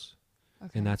portals,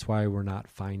 and that's why we're not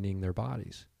finding their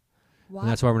bodies. Why? And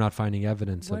that's why we're not finding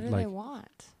evidence what of do they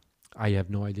want? I have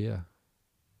no idea.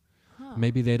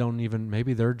 Maybe they don't even,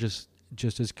 maybe they're just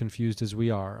as confused as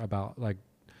we are about like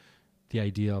the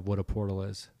idea of what a portal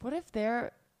is. What if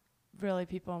they're really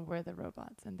people and we're the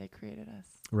robots and they created us?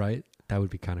 Right? That would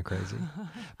be kind of crazy.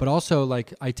 But also,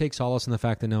 like, I take solace in the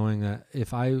fact of knowing that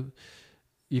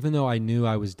even though I knew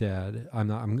I was dead,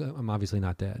 I'm obviously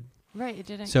not dead. Right, it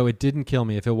didn't. So it didn't kill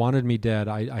me. If it wanted me dead,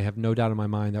 I have no doubt in my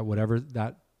mind that whatever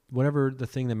the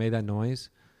thing that made that noise,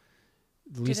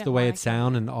 at least the way it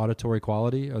sound and auditory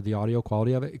quality or the audio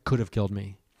quality of it, it could have killed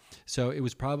me. So it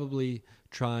was probably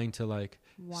trying to like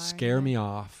scare me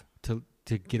off to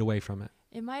get away from it.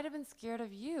 It might have been scared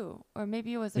of you, or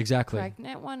maybe it was a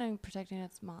pregnant one and protecting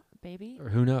its baby. Or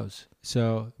who knows?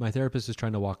 So my therapist is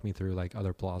trying to walk me through like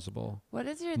other plausible,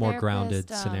 more grounded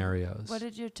scenarios. What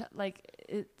did you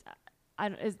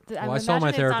I saw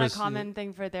my therapist. It's not a common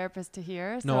thing for a therapist to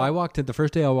hear. So. No, I walked in the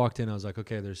first day I walked in. I was like,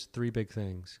 okay, there's 3 big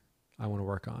things I want to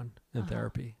work on in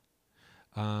therapy.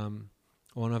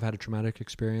 One, I've had a traumatic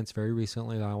experience very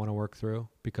recently that I want to work through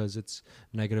because it's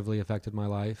negatively affected my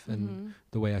life and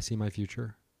the way I see my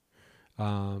future.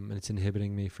 And it's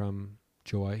inhibiting me from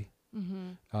joy.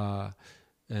 And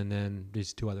then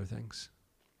these 2 other things.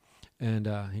 And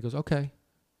he goes, okay.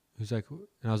 He's like,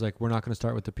 and I was like, we're not going to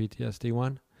start with the PTSD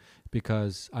one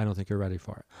because I don't think you're ready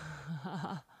for it.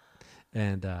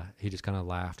 And he just kind of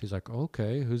laughed. He's like,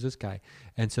 okay, who's this guy?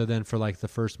 And so then for like the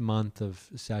first month of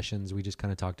sessions, we just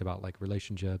kind of talked about like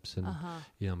relationships and,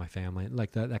 my family,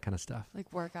 like that kind of stuff.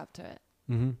 Like work up to it.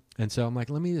 And so I'm like,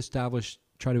 let me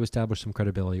try to establish some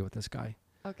credibility with this guy.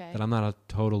 Okay. That I'm not a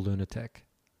total lunatic.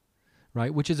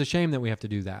 Right? Which is a shame that we have to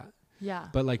do that. Yeah.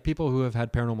 But like people who have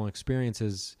had paranormal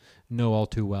experiences know all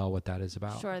too well what that is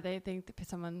about. Sure. They think that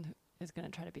someone is going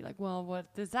to try to be like, well,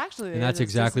 what this actually and that's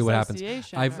exactly what happens.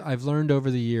 I've learned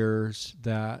over the years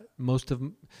that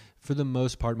for the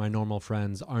most part, my normal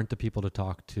friends aren't the people to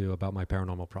talk to about my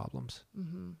paranormal problems.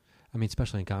 I mean,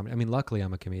 especially in comedy. I mean, luckily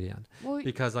I'm a comedian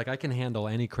because like I can handle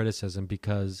any criticism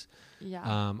because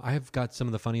I have got some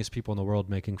of the funniest people in the world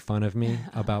making fun of me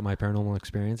about my paranormal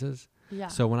experiences. Yeah.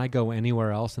 So when I go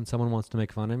anywhere else and someone wants to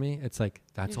make fun of me, it's like,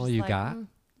 that's all you got?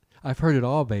 I've heard it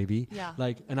all, baby. Yeah.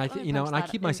 Like, and I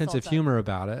keep my sense of humor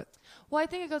about it. Well, I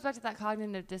think it goes back to that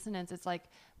cognitive dissonance. It's like,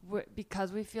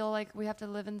 because we feel like we have to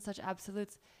live in such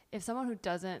absolutes. If someone who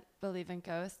doesn't believe in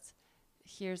ghosts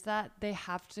hears that, they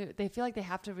feel like they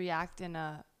have to react in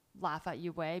a laugh at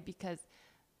you way because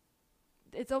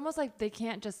it's almost like they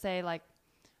can't just say like,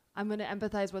 I'm going to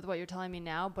empathize with what you're telling me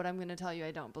now, but I'm going to tell you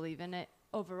I don't believe in it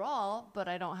overall, but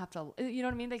I don't have to, you know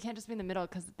what I mean? They can't just be in the middle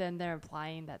because then they're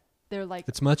implying that they're like,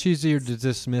 it's much easier to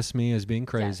dismiss me as being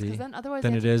crazy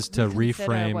than it is to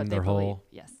reframe their whole,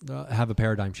 have a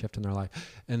paradigm shift in their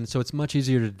life. And so it's much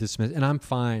easier to dismiss, and I'm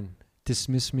fine.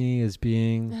 Dismiss me as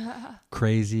being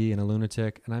crazy and a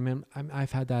lunatic. And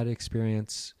I've had that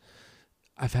experience.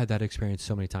 I've had that experience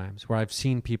so many times where I've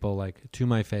seen people like to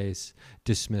my face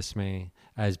dismiss me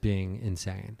as being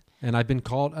insane. And I've been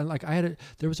called, like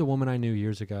there was a woman I knew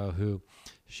years ago who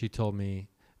she told me,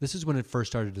 this is when it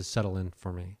first started to settle in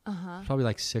for me. Probably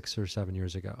like 6 or 7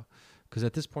 years ago. Because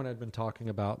at this point I'd been talking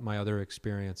about my other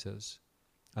experiences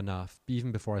enough,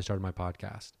 even before I started my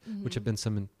podcast, which have been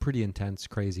some pretty intense,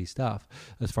 crazy stuff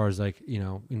as far as like,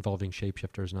 involving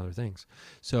shapeshifters and other things.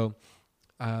 So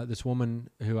this woman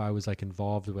who I was like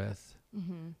involved with,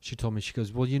 she told me, she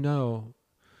goes, well,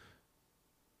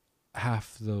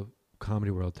 half the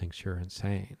comedy world thinks you're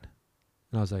insane.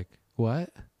 And I was like,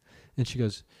 what? And she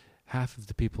goes, half of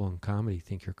the people in comedy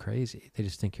think you're crazy. They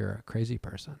just think you're a crazy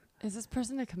person. Is this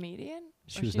person a comedian?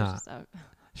 She was not.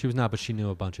 She was not, but she knew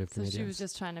a bunch of comedians. So she was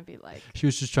just trying to be like... She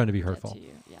was just trying to be hurtful. To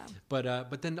you. Yeah.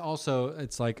 But then also,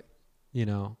 it's like,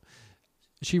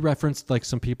 she referenced like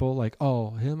some people like,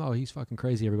 he's fucking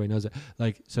crazy. Everybody knows it.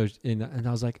 Like, so, and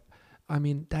I was like, I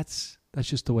mean, that's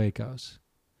just the way it goes.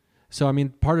 So, I mean,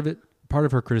 part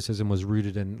of her criticism was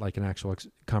rooted in like an actual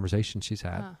conversation she's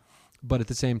had. But at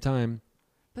the same time...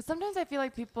 But sometimes I feel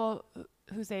like people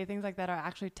who say things like that are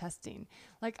actually testing.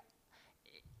 Like,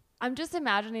 I'm just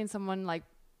imagining someone like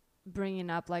bringing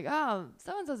up like, oh,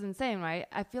 so-and-so's insane, right?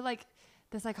 I feel like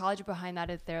the psychology behind that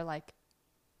is they're like,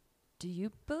 do you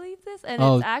believe this? And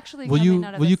it's actually coming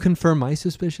out of... Will you confirm my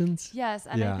suspicions? Yes,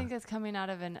 and I think it's coming out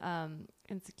of an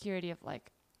insecurity of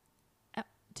like,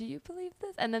 do you believe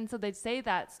this? And then so they'd say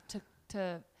that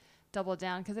to double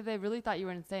down, because if they really thought you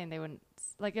were insane, they wouldn't.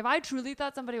 Like, if I truly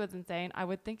thought somebody was insane, I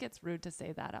would think it's rude to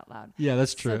say that out loud. Yeah,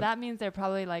 that's true. So that means they're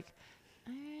probably like,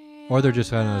 or they're just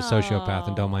kind of a sociopath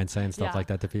and don't mind saying stuff like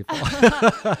that to people.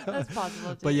 That's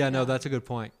possible too. But no, that's a good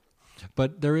point.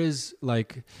 But there is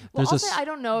like, I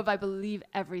don't know if I believe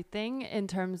everything in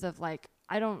terms of like,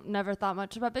 never thought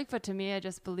much about Bigfoot. To me, I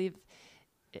just believe.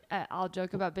 I'll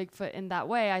joke about Bigfoot in that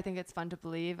way. I think it's fun to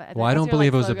believe. Well, I don't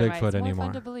believe it was a Bigfoot anymore. It's more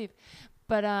fun to believe.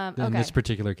 But in this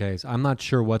particular case, I'm not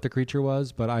sure what the creature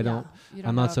was, but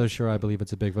I'm not so sure I believe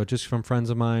it's a Bigfoot, just from friends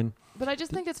of mine. But I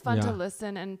just think it's fun to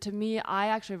listen, and to me, I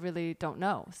actually really don't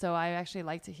know, so I actually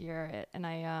like to hear it, and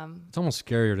it's almost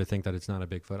scarier to think that it's not a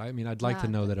Bigfoot. I mean, I'd like to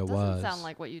know that it was. Doesn't sound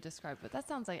like what you described, but that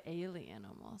sounds like alien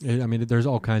almost. I mean, there's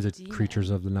all kinds of creatures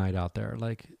of the night out there,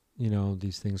 like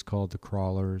these things called the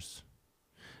crawlers,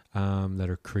 that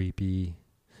are creepy.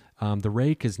 The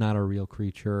rake is not a real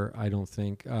creature, I don't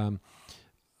think.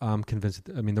 I'm convinced.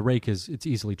 I mean, the rake it's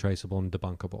easily traceable and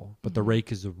debunkable, but the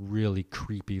rake is a really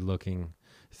creepy looking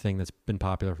thing that's been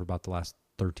popular for about the last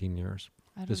 13 years.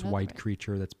 This white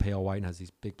creature that's pale white and has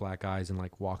these big black eyes and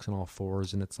like walks on all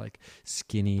fours, and it's like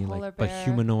skinny, but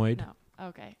humanoid. No.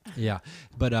 Okay. Yeah.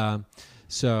 But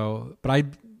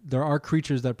there are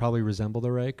creatures that probably resemble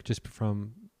the rake, just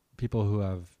from people who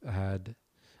have had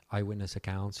eyewitness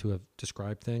accounts who have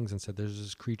described things and said there's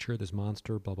this creature, this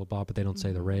monster, blah, blah, blah, but they don't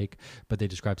say the rake, but they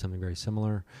describe something very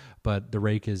similar. But the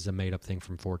rake is a made-up thing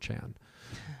from 4chan,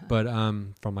 but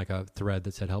from like a thread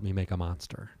that said, help me make a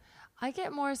monster. I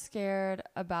get more scared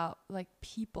about like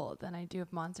people than I do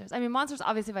of monsters. I mean, monsters,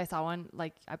 obviously, if I saw one,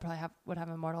 like I probably would have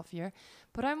a mortal fear,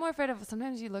 but I'm more afraid of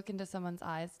sometimes you look into someone's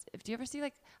eyes. Do you ever see,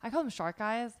 like, I call them shark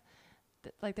eyes?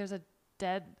 Like there's a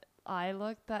dead eye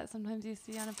look that sometimes you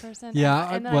see on a person.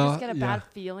 Yeah. And then I just get a bad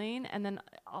feeling. And then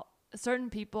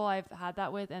certain people I've had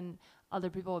that with, and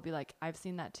other people will be like, I've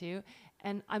seen that too.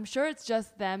 And I'm sure it's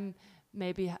just them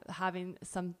maybe having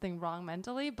something wrong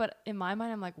mentally. But in my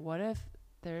mind, I'm like, what if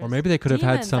there's... Or maybe they could have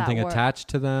had something attached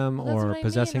to them, or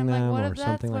possessing them, like, or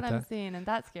something like that. That's what I'm seeing. And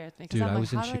that scares me. Dude, I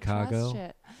was in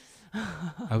Chicago.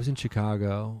 I was in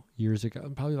Chicago years ago,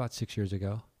 probably about 6 years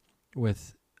ago,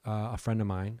 with a friend of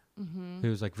mine, who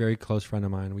was like very close friend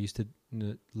of mine. We used to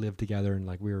live together, and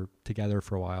like we were together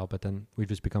for a while, but then we've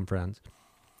just become friends.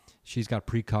 She's got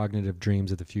precognitive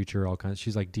dreams of the future, all kinds.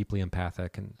 She's like deeply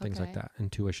empathic and things like that.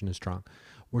 Intuition is strong.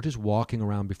 We're just walking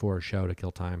around before a show to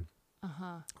kill time.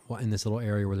 In this little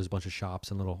area where there's a bunch of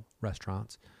shops and little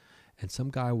restaurants, and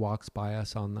some guy walks by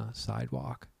us on the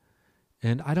sidewalk,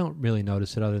 and I don't really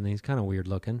notice it other than he's kind of weird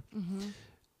looking.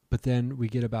 But then we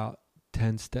get about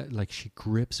 10 steps, like she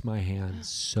grips my hand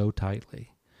so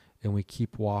tightly, and we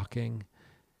keep walking,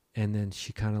 and then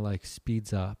she kind of like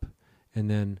speeds up, and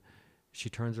then she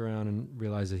turns around and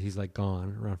realizes he's like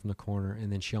gone around from the corner,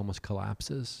 and then she almost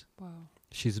collapses.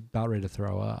 She's about ready to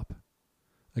throw up.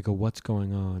 I go, what's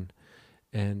going on?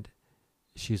 And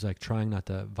she's like trying not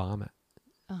to vomit.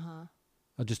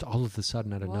 Just all of a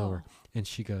sudden out of nowhere. And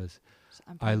she goes,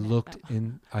 I looked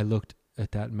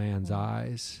at that man's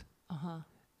eyes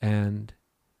and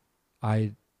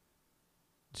I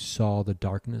saw the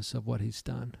darkness of what he's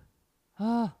done.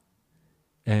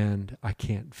 And I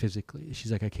can't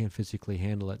physically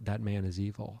handle it. That man is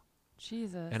evil.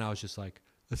 Jesus. And I was just like,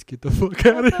 let's get the fuck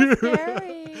out of here. Scary.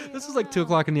 This is like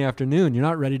 2:00 in the afternoon. You're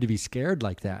not ready to be scared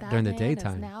like that during the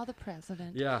daytime. Is now the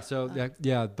president. Yeah. So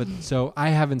but so I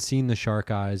haven't seen the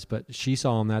shark eyes, but she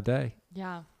saw him that day.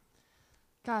 Yeah.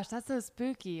 Gosh, that's so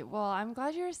spooky. Well, I'm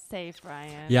glad you're safe,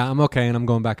 Ryan. Yeah, I'm okay, and I'm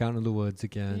going back out into the woods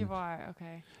again. You are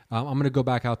okay. I'm going to go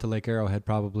back out to Lake Arrowhead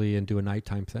probably and do a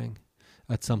nighttime thing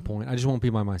at some point. I just won't be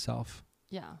by myself.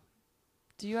 Yeah.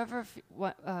 Do you ever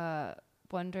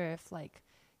wonder if like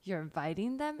you're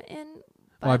inviting them in?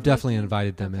 Oh, I've definitely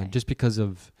invited them in just because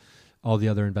of all the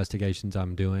other investigations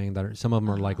I'm doing. Some of them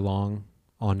are like long,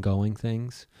 ongoing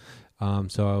things.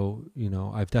 So,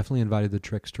 I've definitely invited the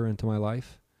trickster into my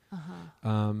life.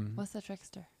 What's the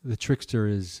trickster? The trickster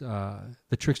is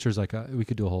like we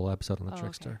could do a whole episode on the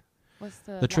trickster. Okay. What's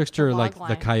the trickster, like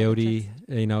the coyote,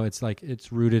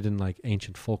 it's rooted in like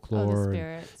ancient folklore. The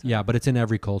spirits. Yeah, but it's in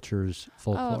every culture's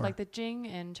folklore. Oh, like the jing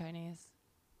in Chinese.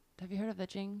 Have you heard of the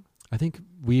jing? I think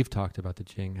we've talked about the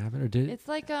jing, haven't we? Or did it's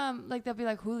like there'll be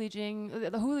like huli jing.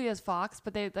 The huli is fox,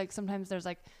 but they like sometimes there's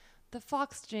like the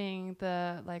fox jing,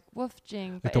 the like wolf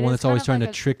jing. Like the one that's always trying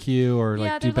to trick you or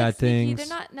like do bad things.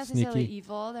 They're not necessarily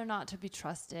evil. They're not to be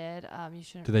trusted. You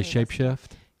shouldn't. Do they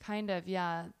shapeshift? Kind of,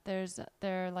 yeah.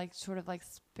 They're like sort of like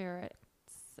spirits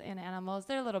and animals.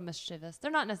 They're a little mischievous.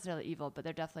 They're not necessarily evil, but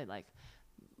they're definitely like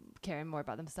caring more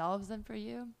about themselves than for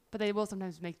you. But they will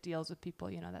sometimes make deals with people,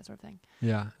 that sort of thing.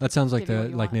 Yeah, that sounds like the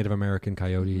Native American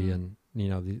coyote and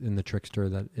in the trickster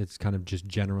that it's kind of just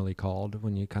generally called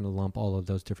when you kind of lump all of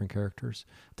those different characters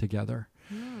together.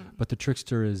 But the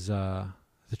trickster is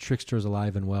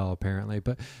alive and well apparently.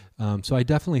 But so I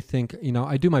definitely think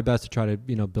I do my best to try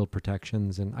to build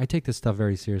protections, and I take this stuff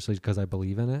very seriously because I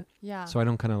believe in it. Yeah. So I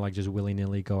don't kind of like just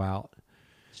willy-nilly go out.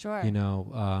 Sure.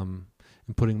 And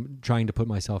trying to put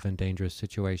myself in dangerous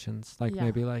situations, like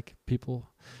maybe like people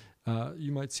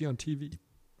you might see on TV.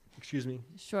 Excuse me.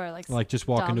 Sure, like just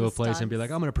walk into a place and be like,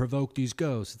 I'm going to provoke these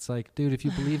ghosts. It's like, dude, if you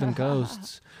believe in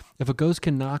ghosts, if a ghost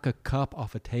can knock a cup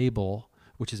off a table,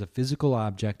 which is a physical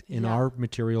object in our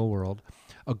material world,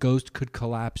 a ghost could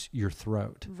collapse your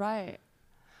throat. Right.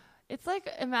 It's like,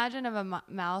 imagine if a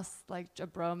mouse, like a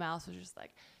bro mouse, was just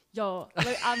like, yo,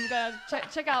 like, I'm gonna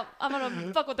check out. I'm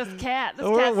gonna fuck with this cat. This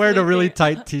cat's wearing a really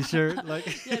sleeping. tight T-shirt, like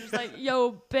just like,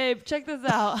 yo, babe, check this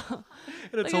out.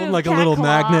 And it's holding like a little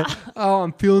magnet. Oh,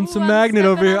 I'm feeling some magnet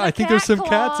over here. I think there's some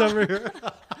cats over here.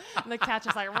 And the cat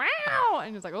just like, wow,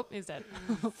 and he's like, oh, he's dead.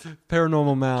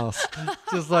 Paranormal mouse,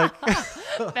 just like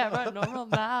paranormal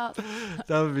mouse.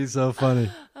 That would be so funny.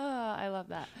 I love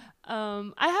that.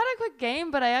 I had a quick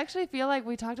game, but I actually feel like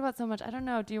we talked about so much. I don't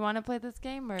know. Do you want to play this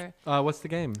game or? What's the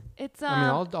game? It's.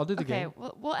 I'll do the game.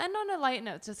 Okay, we'll end on a light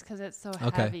note just because it's so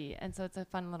heavy, and so it's a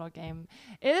fun little game.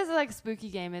 It is like a spooky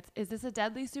game. Is this a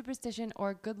deadly superstition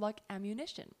or good luck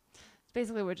ammunition?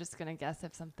 Basically, we're just gonna guess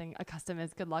if a custom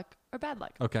is good luck or bad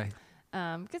luck. Okay.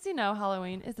 Because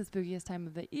Halloween is the spookiest time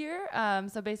of the year.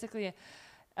 So basically,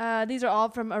 these are all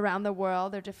from around the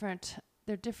world. They're different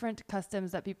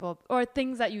customs that people, or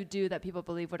things that you do that people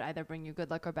believe would either bring you good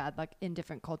luck or bad luck in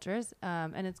different cultures.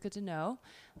 And it's good to know.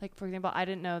 Like, for example, I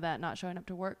didn't know that not showing up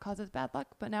to work causes bad luck,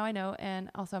 but now I know. And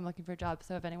also I'm looking for a job.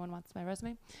 So if anyone wants my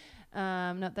resume,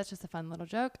 no, that's just a fun little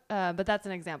joke. But that's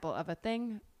an example of a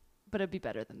thing, but it'd be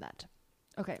better than that.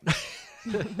 Okay.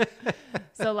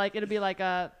 So like, it'd be like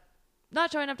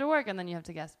not showing up to work. And then you have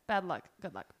to guess bad luck,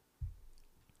 good luck.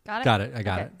 Got it? Got it. I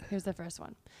got it. Here's the first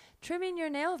one. Trimming your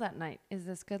nails at night. Is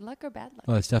this good luck or bad luck?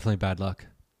 Oh, it's definitely bad luck.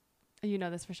 You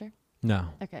know this for sure? No.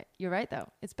 Okay, you're right though.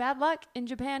 It's bad luck. In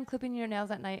Japan, clipping your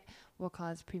nails at night will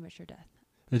cause premature death.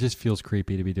 It just feels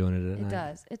creepy to be doing it at night. It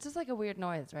does. It's just like a weird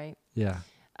noise, right? Yeah.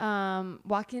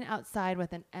 Walking outside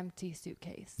with an empty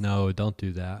suitcase. No, don't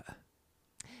do that.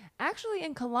 Actually,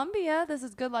 in Colombia, this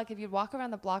is good luck. If you walk around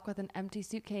the block with an empty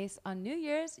suitcase on New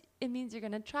Year's, it means you're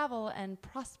going to travel and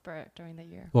prosper during the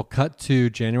year. Well, cut to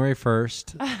January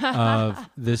 1st of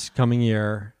this coming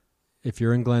year. If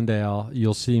you're in Glendale,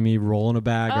 you'll see me rolling a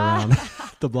bag around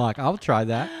the block. I'll try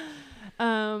that.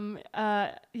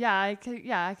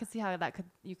 I could see how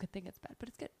you could think it's bad, but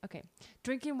it's good. Okay.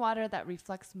 Drinking water that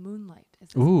reflects moonlight. Is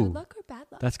this good luck or bad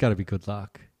luck? That's got to be good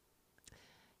luck.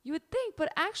 You would think,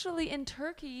 but actually in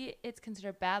Turkey, it's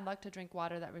considered bad luck to drink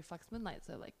water that reflects moonlight.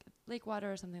 So like lake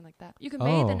water or something like that. You can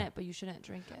bathe in it, but you shouldn't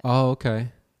drink it. Oh, okay.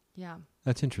 Yeah.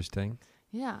 That's interesting.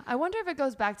 Yeah. I wonder if it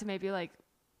goes back to maybe like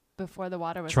before the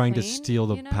water was trying clean, to steal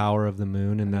the you know? power of the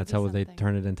moon, and Or that's maybe how they something.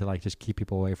 turn it into like just keep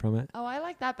people away from it. Oh, I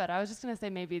like that better. I was just gonna say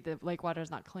maybe the lake water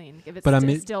is not clean. If it's But I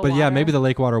mean, still but water. yeah, maybe the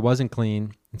lake water wasn't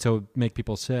clean, and so it would make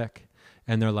people sick.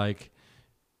 And they're like,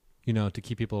 you know, to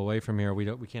keep people away from here, we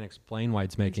can't explain why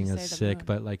it's making just us say the sick. moon.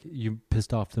 But like, you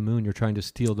pissed off the moon. You're trying to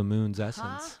steal the moon's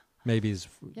essence. Maybe is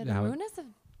Yeah, the how moon is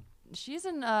she's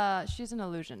an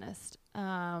illusionist.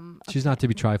 she's Okay. not to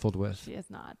be trifled with. She is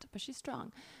not, but she's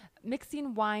strong.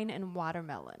 Mixing wine and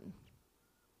watermelon.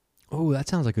 Oh, that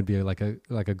sounds like it would be like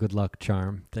a good luck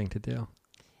charm thing to do.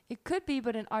 It could be,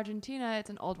 but in Argentina, it's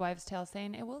an old wives' tale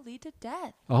saying it will lead to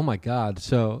death. Oh my God!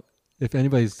 So if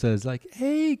anybody says like,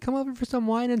 "Hey, come over for some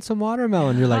wine and some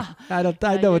watermelon," you're like, "I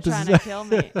know what this is." You're trying to kill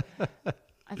me.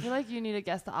 I feel like you need to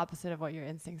guess the opposite of what your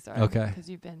instincts are. Okay. Because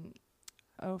you've been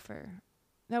over.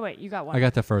 No, wait, you got one. I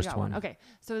got the You first got one. Okay,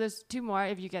 so there's two more.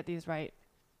 If you get these right,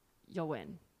 you'll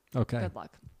win. Okay. Good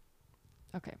luck.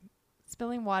 Okay.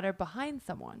 Spilling water behind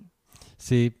someone.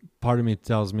 See, part of me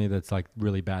tells me that's like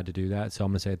really bad to do that, so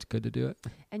I'm gonna say it's good to do it.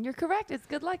 And you're correct. It's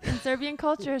good luck. In Serbian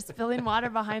culture, spilling water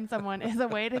behind someone is a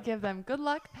way to give them good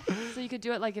luck. So you could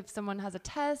do it like if someone has a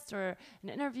test or an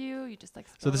interview, you just like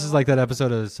spill So this the is like that water.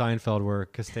 episode of Seinfeld where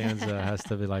Costanza has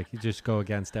to be like, you just go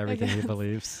against everything he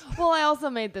believes. Well, I also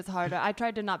made this harder. I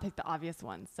tried to not pick the obvious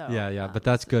ones. So Yeah, but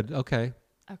that's good. Okay.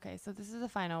 Okay, so this is the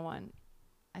final one.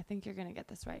 I think you're going to get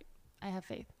this right. I have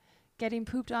faith. Getting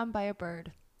pooped on by a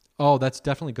bird. Oh, that's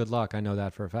definitely good luck. I know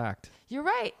that for a fact. You're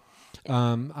right.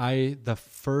 The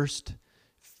first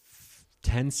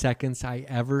 10 seconds I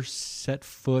ever set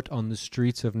foot on the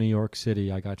streets of New York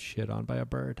City, I got shit on by a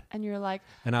bird. And you're like,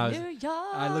 And I New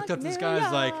York, looked up to the New sky, I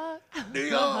was like, York. New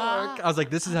York. I was like,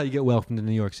 this is how you get welcomed to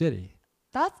New York City.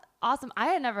 That's awesome. I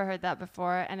had never heard that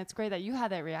before, and it's great that you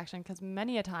had that reaction because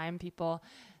many a time people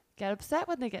get upset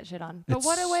when they get shit on. But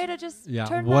what a way to just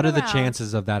turn what that are the around.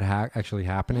 chances of that actually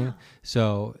happening? Yeah.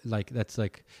 So like that's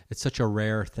like it's such a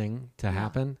rare thing to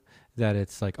happen that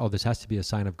it's like, oh, this has to be a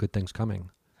sign of good things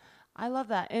coming. I love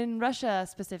that. In Russia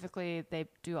specifically, they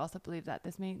do also believe that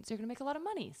this means you're going to make a lot of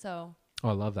money. So Oh,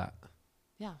 I love that.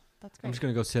 yeah, that's great. I'm just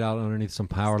gonna go sit out underneath some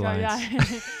power Just go,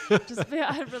 lines. yeah. Just be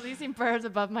releasing birds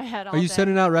above my head all Are you day.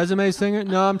 sending out resumes, singer?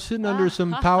 No, I'm sitting under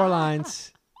some power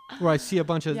lines where I see a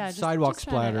bunch of sidewalk just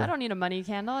trying to- splatter. I don't need a money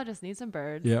candle. I just need some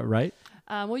birds. Yeah, right.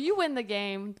 Well, you win the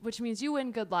game, which means you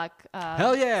win good luck.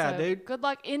 Hell yeah, so dude. Good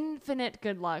luck, infinite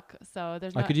good luck. So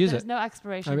there's I no, could use there's it. no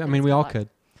expiration. I for mean, this we good all luck. could.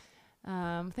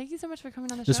 Thank you so much for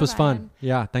coming on the show. This was fun. Ryan.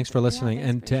 Yeah, thanks for listening. thanks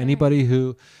And for to sharing. anybody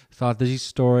who thought these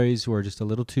stories were just a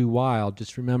little too wild,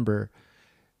 just remember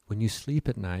when you sleep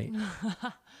at night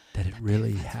that it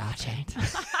really happened.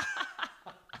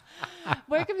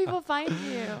 Where can people find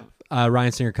you?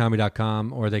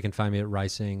 RyanSingerComedy.com, or they can find me at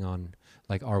Rysing on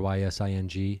like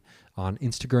RYSING on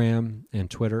Instagram and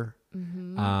Twitter.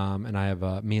 Mm-hmm. And I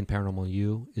have Me and Paranormal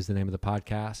You is the name of the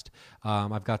podcast.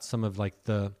 I've got some of like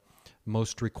the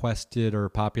most requested or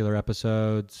popular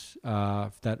episodes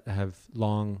that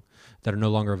are no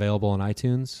longer available on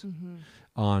iTunes,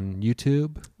 on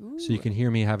YouTube. Ooh. So you can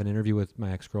hear me have an interview with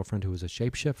my ex-girlfriend who was a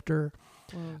shapeshifter.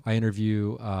 Whoa. I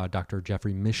interview Dr.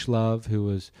 Jeffrey Mishlove, who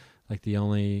was like he's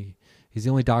the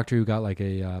only doctor who got like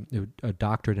a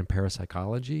doctorate in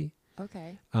parapsychology.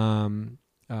 Okay.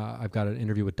 I've got an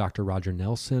interview with Dr. Roger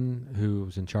Nelson,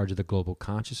 who's in charge of the Global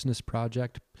Consciousness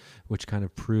Project, which kind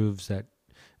of proves that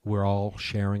we're all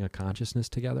sharing a consciousness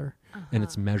together, and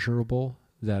it's measurable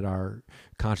that our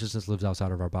consciousness lives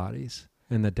outside of our bodies,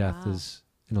 and that death is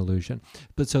an illusion.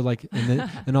 But so like,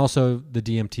 and also the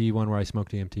DMT one where I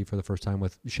smoked DMT for the first time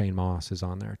with Shane Moss is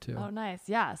on there too. Oh, nice.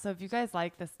 Yeah. So if you guys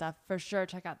like this stuff, for sure,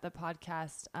 check out the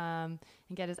podcast and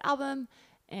get his album.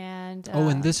 And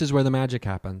and this is where the magic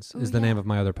happens is the name of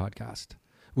my other podcast,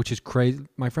 which is crazy.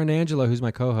 My friend Angela, who's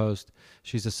my co-host,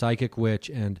 she's a psychic witch,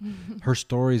 and her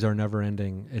stories are never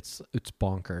ending. It's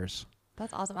bonkers.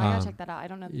 That's awesome. I gotta check that out. I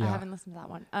don't know. I haven't listened to that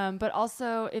one. But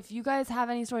also, if you guys have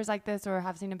any stories like this or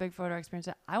have seen a Bigfoot or experienced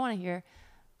it, I want to hear.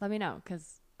 Let me know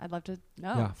because I'd love to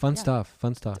know. Yeah, fun stuff.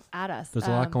 Add us. There's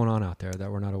a lot going on out there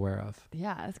that we're not aware of.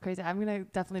 Yeah, it's crazy. I'm going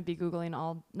to definitely be Googling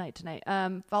all night tonight.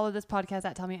 Follow this podcast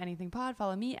at Tell Me Anything Pod.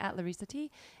 Follow me at Larissa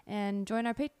T. And join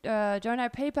our PayPal,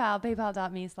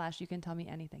 paypal.me/you can tell me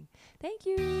anything. Thank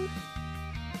you.